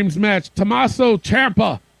War Games match, Tommaso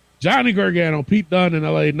Ciampa, Johnny Gargano, Pete Dunne, and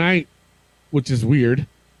LA Knight, which is weird.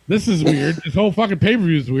 This is weird. This whole fucking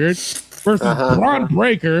pay-per-view is weird. Versus Braun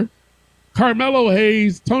Breaker, Carmelo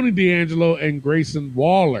Hayes, Tony D'Angelo, and Grayson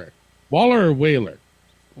Waller. Waller or Whaler?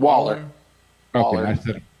 Waller. Okay, Waller. I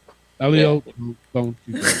said it. Elio, don't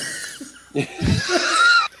you go.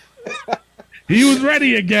 He was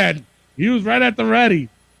ready again. He was right at the ready.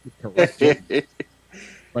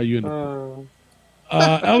 Are you in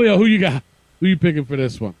Elio, who you got? Who you picking for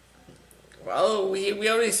this one? Well, we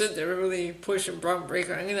already said they're really pushing Braun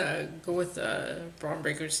Breaker. I'm gonna go with Braun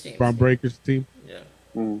Breaker's team. Braun Breaker's team. Yeah.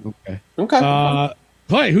 Okay.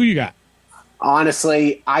 Clay, who you got?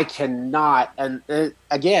 Honestly, I cannot. And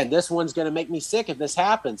again, this one's going to make me sick if this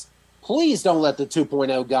happens. Please don't let the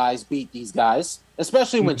 2.0 guys beat these guys,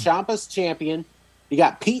 especially when Ciampa's champion. You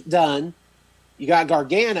got Pete Dunne, you got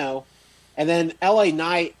Gargano, and then LA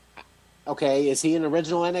Knight. Okay, is he an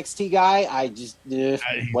original NXT guy? I just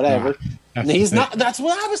whatever. He's not. That's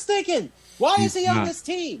what I was thinking. Why is he on this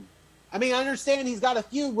team? I mean, I understand he's got a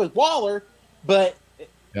feud with Waller, but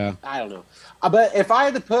I don't know. But if I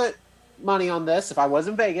had to put money on this, if I was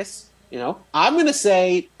in Vegas, I'm going to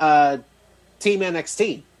say Team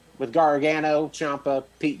NXT with Gargano, Ciampa,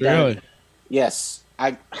 Pete Dunne. Really? Yes,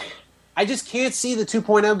 I just can't see the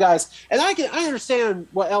 2.0 guys, and I understand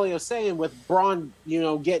what Elio's saying with Braun,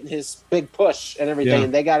 getting his big push and everything,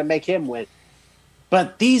 and they got to make him win.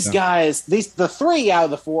 But these guys, the 3 out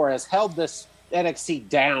of the 4 has held this NXT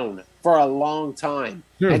down for a long time,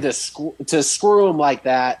 and to screw them like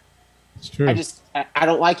that, it's true. I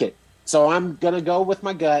don't like it. So I'm gonna go with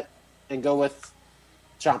my gut and go with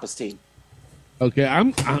Ciampa's team. Okay,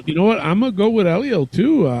 you know what? I'm gonna go with Elio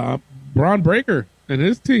too. Braun Breaker and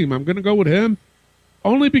his team. I'm gonna go with him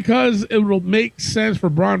only because it will make sense for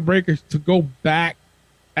Braun Breaker to go back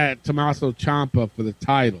at Tommaso Ciampa for the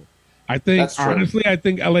title. I think honestly, I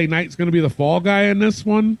think LA Knight's gonna be the fall guy in this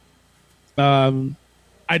one.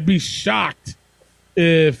 I'd be shocked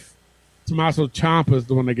if Tommaso Ciampa is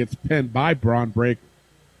the one that gets pinned by Braun Breaker.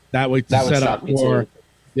 That way to set up for,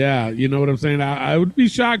 you know what I'm saying? I would be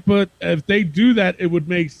shocked, but if they do that, it would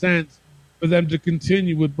make sense for them to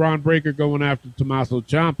continue with Braun Breaker going after Tommaso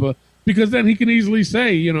Ciampa, because then he can easily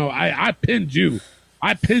say, I pinned you.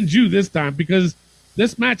 I pinned you this time because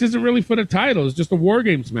this match isn't really for the title. It's just a War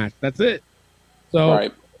Games match. That's it. So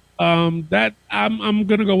that I'm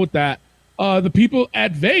going to go with that. The people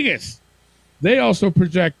at Vegas, they also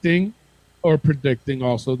predicting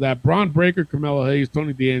also that Braun Breaker, Carmelo Hayes,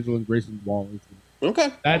 Tony D'Angelo, and Grayson Waller.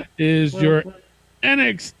 Okay. That is your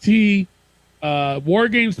NXT War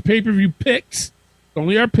Games pay-per-view picks. It's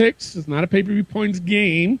only our picks. It's not a pay-per-view points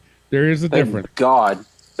game. There is a difference. God.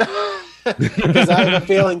 Because I have a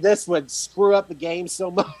feeling this would screw up the game so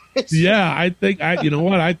much. Yeah, you know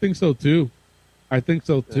what? I think so too.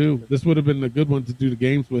 This would have been a good one to do the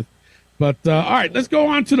games with. But, all right, let's go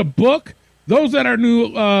on to the book. Those that are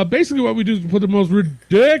new, basically what we do is put the most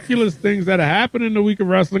ridiculous things that have happened in the week of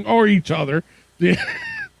wrestling or each other. And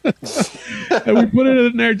we put it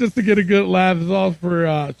in there just to get a good laugh. It's all for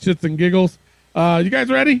shits and giggles. You guys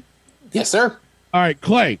ready? Yes, sir. All right,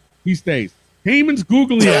 Clay, he stays. Heyman's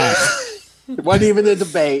googly eyes. It wasn't even a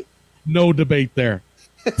debate. No debate there.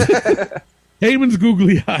 Heyman's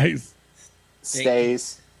googly eyes.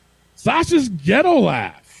 Stays. Sasha's ghetto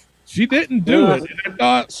laugh. She didn't do it. I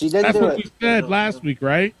thought she didn't that's do what it. we said last week,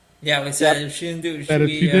 right? Yeah, we said if she didn't do it, That if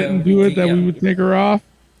she didn't do it, that we would take her off.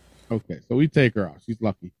 Okay, so we take her off. She's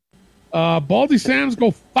lucky. Baldy Sam's,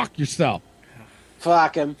 go fuck yourself.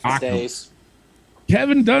 Fuck him. Stays.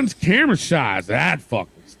 Kevin Dunn's camera shots. That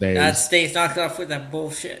fucking stays. That stays. Knocked off with that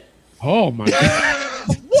bullshit. Oh my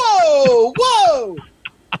god. Whoa!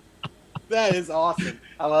 That is awesome.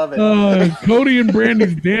 I love it. Cody and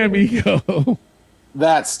Brandy's damn ego.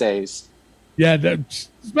 That stays. Yeah,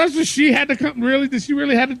 especially she had to come. Really, did she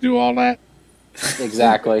really have to do all that?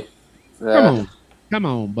 Exactly. Come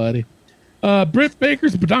on, buddy. Britt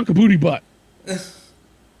Baker's badonka booty butt.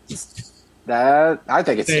 That I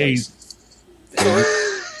think it stays.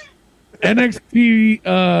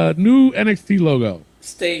 NXT new NXT logo.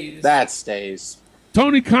 Stays. That stays.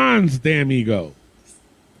 Tony Khan's damn ego.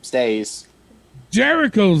 Stays.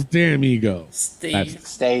 Jericho's damn ego.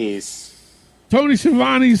 Stays. Tony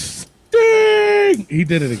Schiavone's sting. He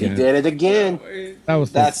did it again. He did it again. That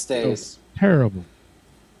stays. That was terrible.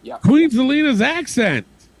 Yep. Queen Zelina's accent.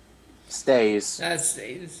 Stays. That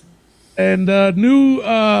stays. And new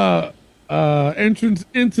entrance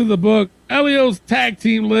into the book, Elio's tag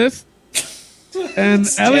team list. And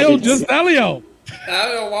Elio, just Elio. I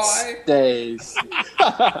don't know why. Stays.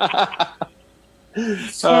 All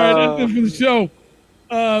right, that's it for the show.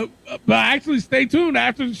 But actually, stay tuned.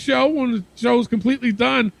 After the show, when the show is completely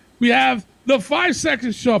done, we have the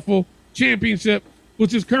 5-Second Shuffle Championship,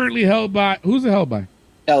 which is currently held by, who's it held by?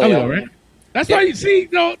 Elio, right? That's why you see,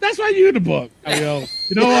 that's why you're the book, Elio.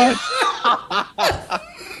 You know what?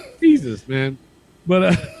 Jesus, man.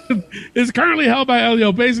 But it's currently held by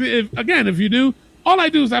Elio. Basically, if you do, all I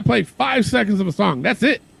do is I play 5 seconds of a song. That's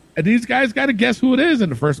it. And these guys got to guess who it is,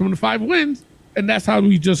 and the first one to 5 wins. And that's how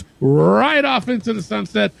we just ride off into the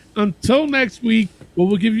sunset. Until next week, we'll Well,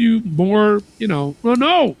 we'll give you more, well,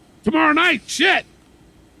 no, tomorrow night, shit.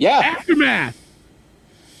 Yeah. Aftermath.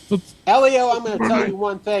 So Elio, I'm going to tell you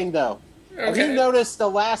one thing, though. Okay. Have you noticed the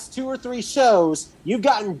last 2 or 3 shows, you've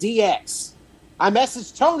gotten DX? I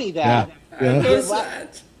messaged Tony that. Yeah.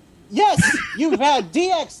 Yes, you've had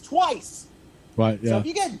DX twice. Right, So yeah. if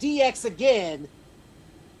you get DX again,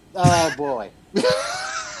 oh, boy.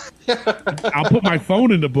 I'll put my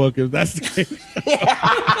phone in the book if that's the case.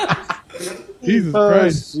 Jesus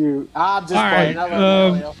Christ. Shoot. I'm just All playing. right. I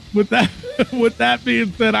love you, Elio. With that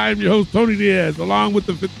being said, I am your host, Tony Diaz, along with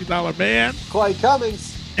the $50 man Clay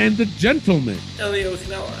Cummings. and the gentleman. Elio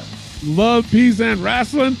Canella. Love, peace, and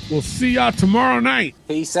wrestling. We'll see y'all tomorrow night.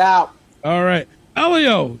 Peace out. All right.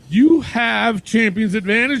 Elio, you have champion's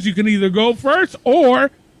advantage. You can either go first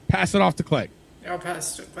or pass it off to Clay. I'll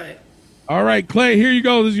pass to Clay. All right, Clay, here you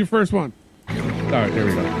go. This is your first one. All right, there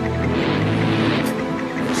we go.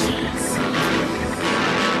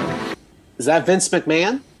 Is that Vince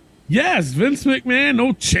McMahon? Yes, Vince McMahon,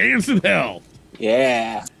 no chance in hell.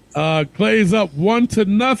 Yeah. Clay's up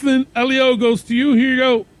 1-0. Elio goes to you. Here you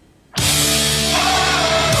go.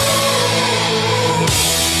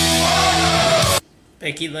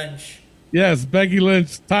 Becky Lynch. Yes, Becky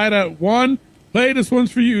Lynch tied at 1. Clay, this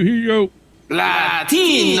one's for you. Here you go.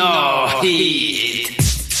 Latino Heat.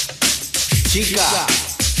 Chica.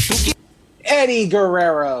 Eddie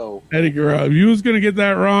Guerrero. Eddie Guerrero. If you was going to get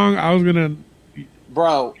that wrong, I was going to...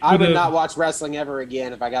 Bro, I would the- not watch wrestling ever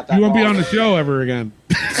again if I got that You won't be wrong. on the show ever again.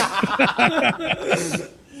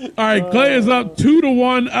 All right, Clay is up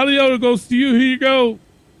 2-1. Elio goes to you. Here you go.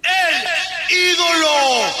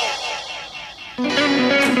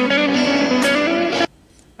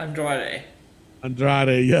 Andrade.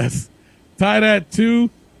 Andrade, yes. Tied at 2.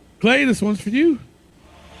 Clay, this one's for you.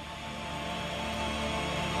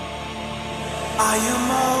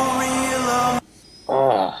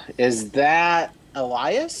 Is that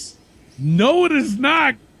Elias? No, it is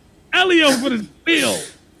not. Elio for the steal.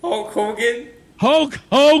 Hulk Hogan. Hulk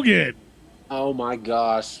Hogan. Oh my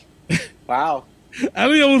gosh. Wow.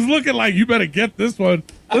 Elio was looking like, you better get this one.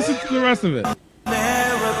 Listen to the rest of it.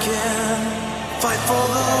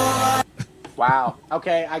 Wow.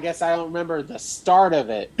 Okay, I guess I don't remember the start of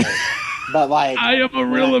it. But like I am a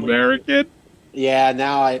real American. Yeah,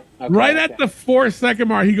 now I okay, Right at the 4-second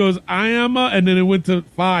mark, he goes, I am a, and then it went to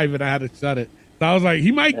 5, and I had to shut it. So I was like,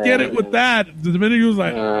 he might get it with that. The minute he was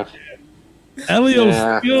like,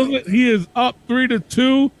 Elio steals it. He is up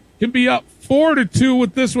 3-2. Can be up 4-2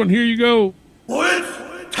 with this one. Here you go.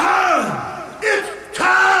 It's time! It's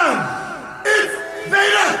time! It's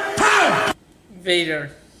Vader time!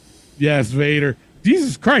 Vader. Yes, Vader.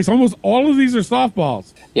 Jesus Christ, almost all of these are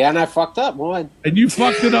softballs. Yeah, and I fucked up one. And you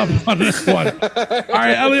fucked it up on this one. All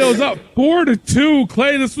right, Elio's up 4-2.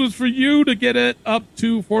 Clay, this was for you to get it up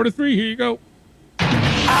to 4-3. Here you go.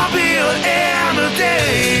 I'll be your end of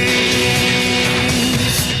days.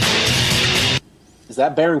 Is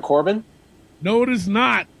that Baron Corbin? No, it is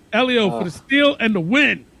not. Elio for the steal and the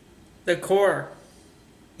win. The Core.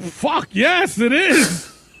 Fuck, yes, it is.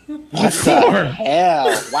 What the Core.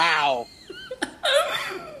 Hell, wow.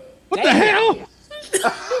 What the hell?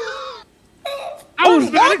 I Where was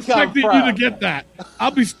did not that come expecting you from? to get that.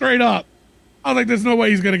 I'll be straight up. I was like, there's no way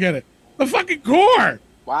he's going to get it. The fucking Core.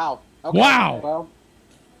 Wow. Okay. Wow. Well,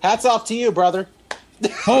 hats off to you, brother.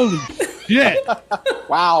 Holy shit.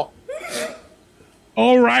 Wow.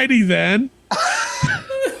 Alrighty then.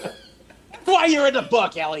 Why you're in the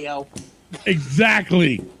book, Elio?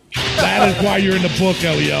 Exactly. That is why you're in the book,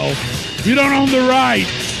 Elio. You don't own the rights.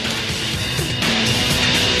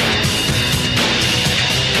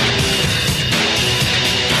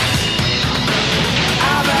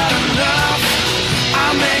 I've had enough.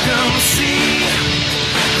 I'll make them see.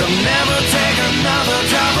 They'll never take another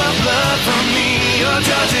drop of blood from me. Your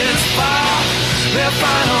judges fall their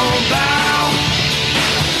final bow.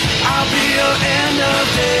 I'll be your end of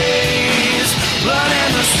days. Blood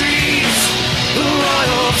in the streets, the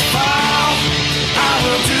royals fall. I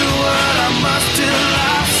will do what I must till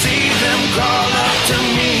I see them crawl up to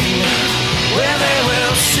me, where they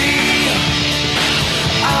will see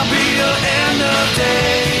I'll be your end of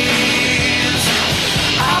days.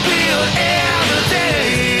 I'll be your end of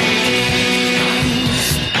days.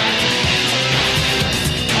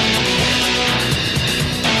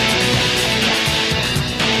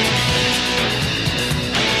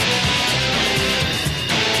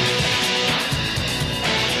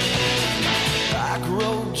 Back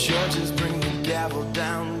road judges bring the gavel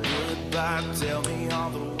down. Goodbye, tell me all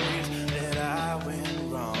the ways that I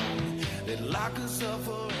went wrong. They lock us up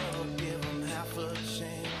forever.